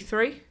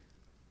 83?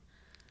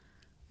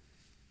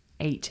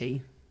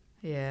 80.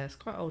 Yeah, it's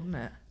quite old, isn't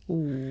it?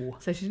 Ooh.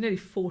 So she's nearly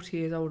 40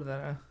 years older than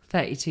her.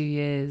 32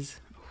 years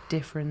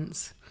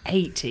difference.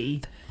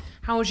 80.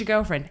 How old's your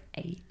girlfriend?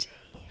 80.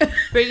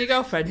 Being your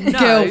girlfriend? No.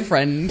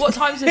 Girlfriend. What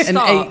time does it An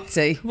start?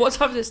 80. What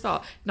time does it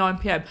start? 9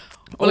 p.m.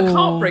 Well, I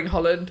can't bring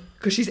Holland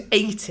because she's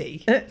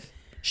 80.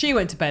 She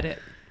went to bed at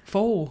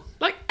 4.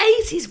 Like,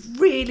 80 is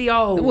really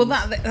old. Well,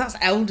 that's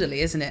elderly,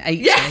 isn't it?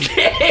 80. Yes,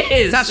 it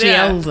is. It's actually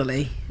yeah.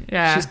 elderly.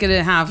 Yeah. She's going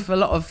to have a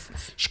lot of...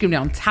 She's going to be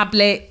on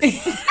tablets.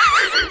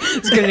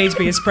 It's going to need to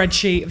be a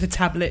spreadsheet of the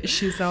tablet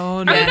she's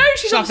on. I know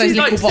she's She'll have obviously those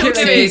like little still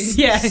doing boxes.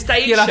 Yeah.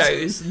 stage You'll have to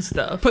shows and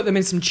stuff. Put them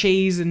in some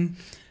cheese and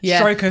Yeah.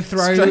 stroke her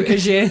throat Stroke her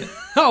as you...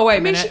 Oh, wait a I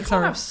mean, minute. she can't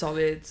Sorry. have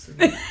solids.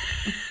 And...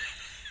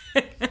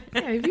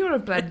 yeah, if you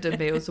want to blender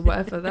meals or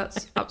whatever,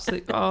 that's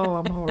absolutely... Oh,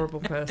 I'm a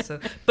horrible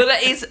person. But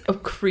that is a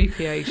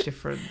creepy age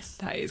difference.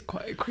 That is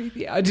quite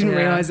creepy. I didn't Yeah.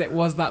 realise it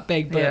was that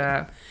big. But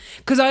Yeah.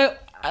 Because I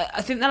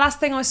think the last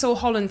thing I saw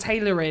Holland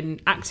Taylor in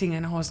acting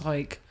in, I was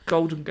like...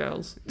 Golden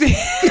Girls.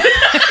 Because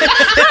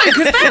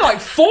they're like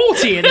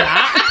 40 in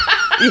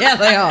that. Yeah,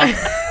 they are.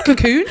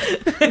 Cocoon?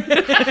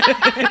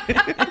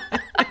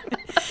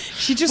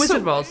 She just Wizard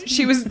of Oz.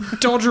 she was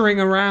doddering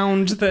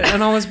around,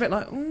 and I was a bit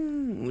like,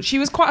 ooh. She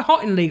was quite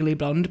hot in Legally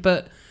Blonde,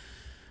 but...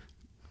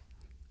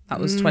 That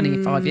was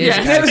 25 years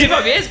Yeah, ago.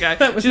 25 years ago.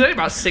 She's only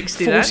about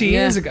 60 then. 40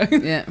 years ago.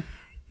 Yeah.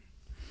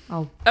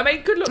 Oh. I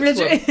mean, good luck to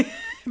them.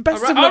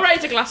 Best of I'll luck.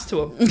 raise a glass to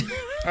them.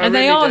 And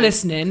they are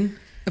listening,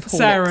 Of course.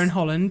 Sarah and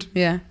Holland.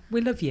 Yeah. We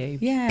love you.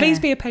 Yeah. Please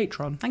be a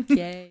patron. Thank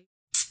you.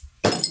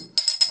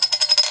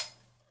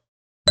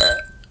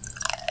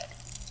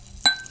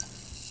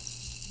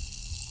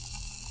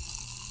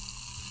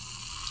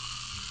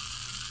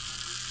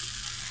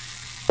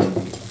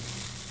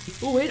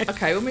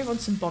 Okay, we'll move on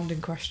to some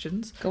bonding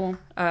questions. Go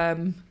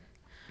on.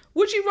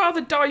 Would you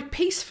rather die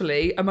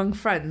peacefully among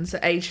friends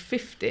at age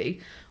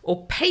 50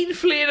 or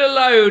painfully and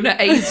alone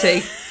at 80?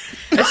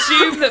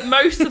 Assume that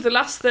most of the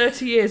last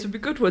 30 years would be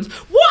good ones.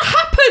 What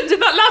happened in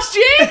that last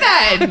year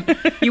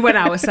then? You went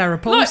out with Sarah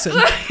Paulson.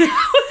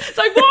 It's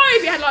like, why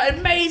have you had like an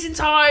amazing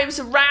time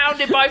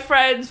surrounded by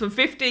friends from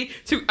 50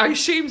 to, I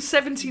assume,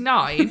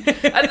 79, and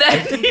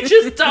then you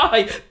just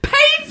die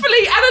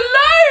painfully and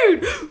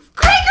alone?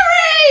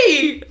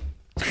 Gregory!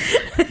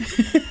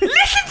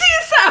 Listen to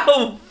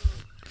yourself!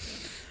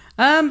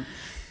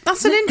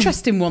 That's an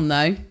interesting one,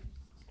 though.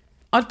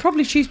 I'd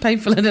probably choose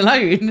painful and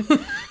alone.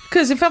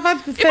 Because if I've had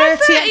 30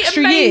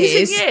 extra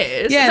amazing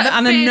years that have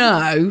and a been-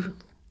 no.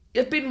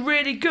 Have been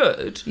really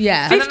good.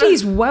 Yeah. 50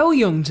 is well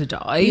young to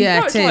die. Yeah,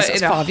 No, it it's is. like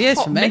It's in a 5 years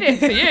hot for me. minute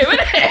for you, isn't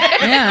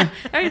it? Yeah.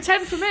 Only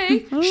 10 for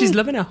me. She's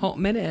loving a hot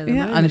minute at the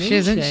Yeah, moment, and she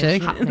is, isn't she?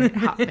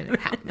 Hot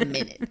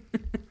minute.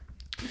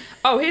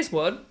 Oh, here's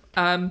one.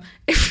 Okay,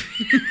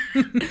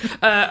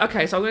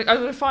 so I'm going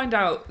to find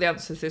out the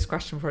answer to this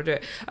question before I do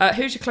it.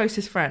 Who's your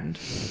closest friend?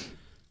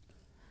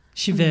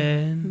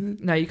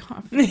 Siobhan. No, you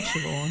can't have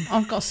Siobhan.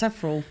 I've got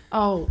several.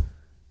 Oh,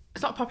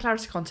 it's not a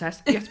popularity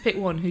contest. You have to pick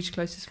one. Who's your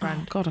closest Oh,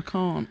 friend? God, I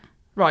can't.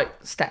 Right,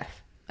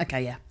 Steph.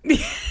 Okay, yeah.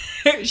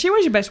 She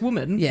was your best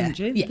woman, Yeah.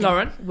 didn't she? Yeah.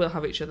 Lauren, we'll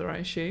have each other, I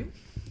assume.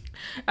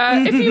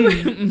 If you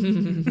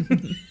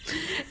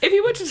if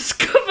you were to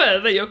discover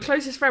that your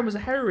closest friend was a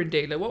heroin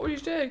dealer, what would you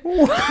do?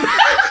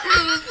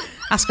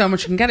 Ask her how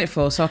much I can get it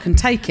for so I can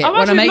take it I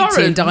when I'm 80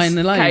 imagine and dying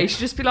alone. Okay, she'd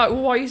just be like,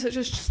 well, why are you such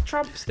a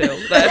tramp still?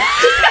 Then?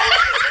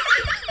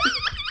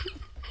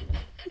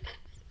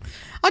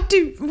 I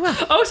do. Well,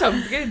 Also,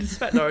 I'm beginning to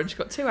suspect Lauren. She's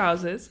got 2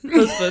 houses,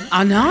 husband,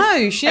 I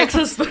know. She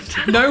ex-husband,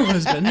 No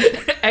husband.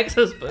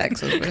 ex-husband,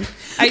 ex-husband.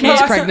 8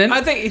 months pregnant.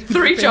 I think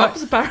 3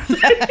 jobs apparently.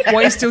 Why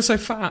are you still so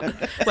fat?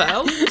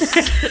 Well,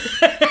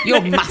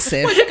 You're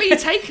massive. well, it mean you're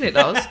taking it,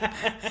 Loz.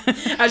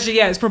 Actually,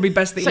 yeah, it's probably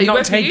best that So you're you not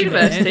went to taking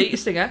university, it. you're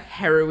still a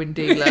heroin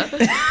dealer,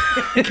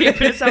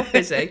 keeping yourself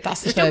busy.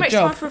 That's the Still third makes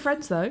job. time for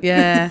friends though.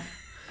 Yeah.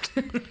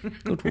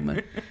 Good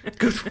woman.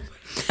 Good one.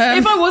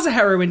 If I was a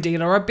heroin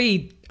dealer, I'd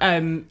be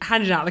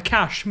handing out the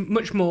cash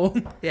much more.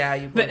 Yeah,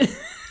 you would.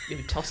 You'd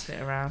be tossing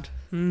it around.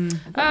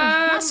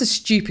 That's a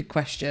stupid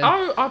question.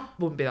 I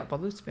wouldn't be that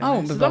bothered, to be I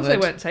honest. wouldn't As be long as they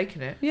bothered. weren't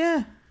taking it.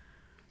 Yeah.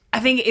 I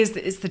think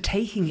it's the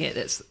taking it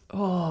that's,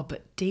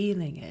 but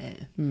dealing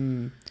it.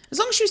 As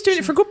long as she was doing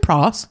it for a good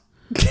price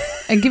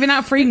and giving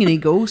out free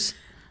eagles,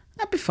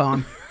 that'd be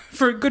fine.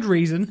 For a good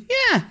reason.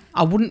 Yeah.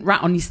 I wouldn't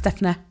rat on you,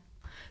 Stephanie.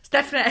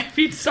 Stephanie,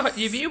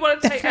 if you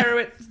want to take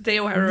heroin,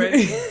 deal heroin,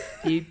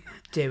 you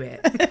do it.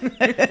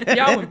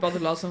 Yeah, I wouldn't bother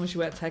as long as you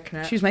weren't taking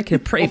it. She was making a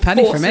pretty Or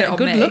penny force from it it. on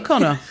Good me. luck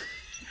on her.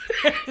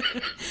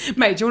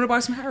 Mate, do you want to buy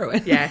some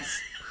heroin? Yes.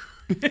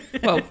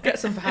 Well, get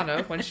some for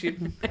Hannah when she.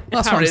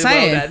 That's what I'm apparently the world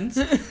saying. ends.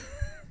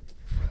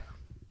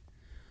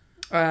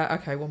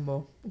 Okay, one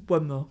more.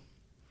 One more.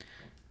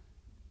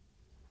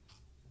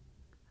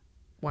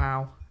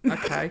 Wow.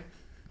 Okay.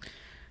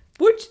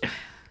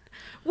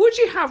 Would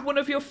you have one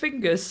of your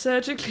fingers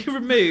surgically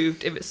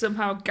removed if it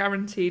somehow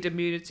guaranteed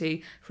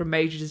immunity from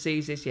major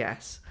diseases?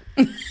 Yes.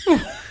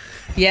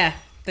 Yeah,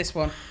 this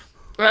one.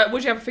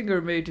 Would you have a finger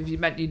removed if you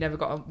meant you never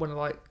got one of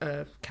like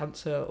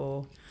cancer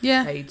or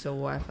AIDS or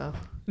whatever?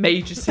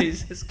 Major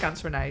diseases,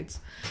 cancer and AIDS.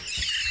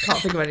 Can't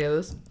think of any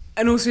others.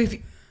 And also, if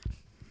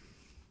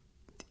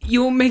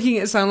you're making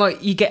it sound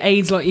like you get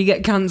AIDS, like you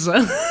get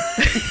cancer.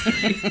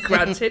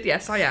 Granted,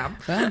 yes, I am.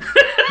 I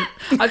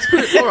just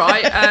put it all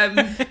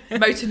right.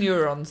 Motor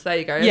neurons. There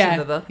you go. There's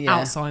another.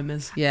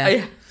 Alzheimer's.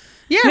 Yeah.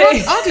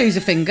 I'd lose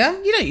a finger.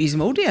 You don't use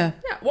them all, do you? Yeah.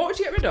 What would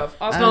you get rid of?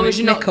 As long as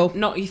you're nickel.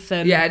 not your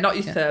thumb. Yeah, not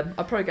your thumb.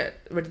 I'd probably get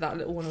rid of that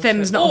little one.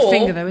 Thumb's not a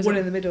finger, though, is one it?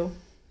 in the middle.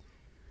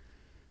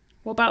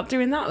 What about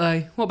doing that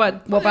though? What about?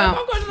 I've got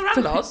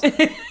another Randos.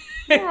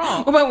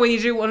 What about when you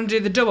do want to do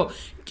the double?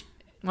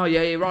 Oh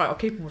yeah, you're right. I'll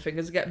keep on my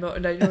fingers and get motor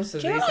neurosis,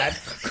 as he said.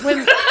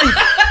 When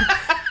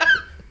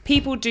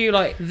people do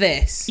like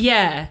this,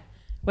 where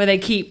they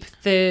keep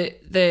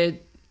the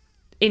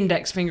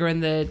index finger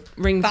and the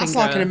ring finger. That's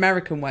like an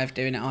American way of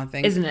doing it, I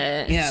think. Isn't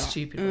it? Yeah.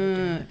 Stupid way of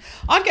doing it.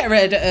 I'd get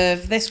rid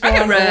of this one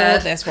or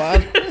this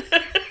one.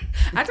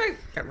 I don't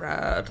get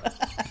rid.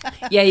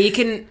 Yeah, you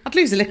can. I'd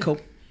lose a little.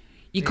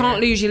 You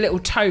can't lose your little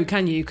toe,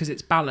 can you? Because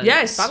it's balanced.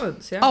 Yeah, it's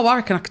balanced, yeah. Oh, I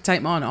reckon I could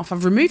take mine off.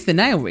 I've removed the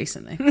nail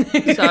recently.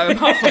 So I'm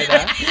halfway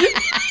there.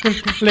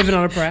 Living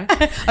on a prayer.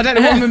 I don't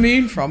know what I'm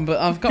immune from, but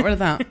I've got rid of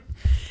that.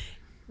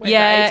 Wait,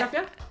 AIDS, have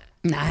you?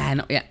 Nah,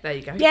 not yet. There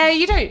you go. Yeah,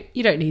 you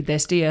don't need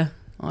this, do you?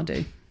 I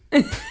do.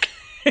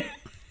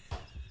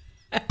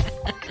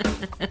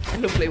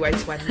 Lovely way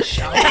to end the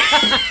show.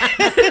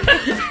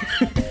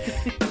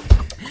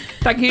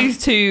 Thank you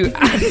to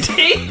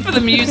Andy for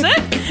the music.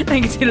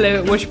 Thank you to Lou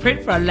at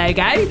Washprint for our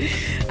logo.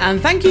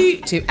 And thank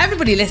you to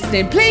everybody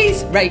listening.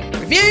 Please rate,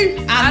 review,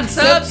 and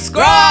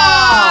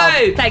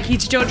subscribe. Thank you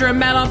to Georgia and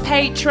Mel on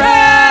Patreon.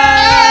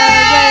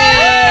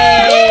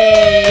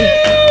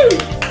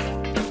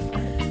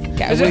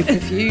 Get a whoop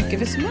if you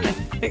give us some money.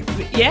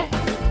 Yeah.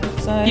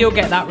 So You'll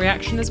get that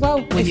reaction as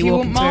well when If you you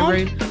walk want into a mine.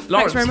 room.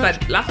 Lauren Thanks very much.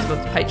 spent last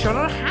month's Patreon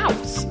on a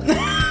house.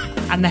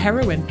 And the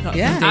heroin.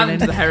 Yeah.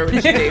 And the heroin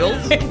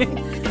deals.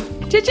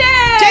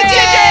 Cha-cha!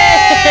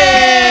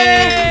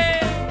 Cha-cha!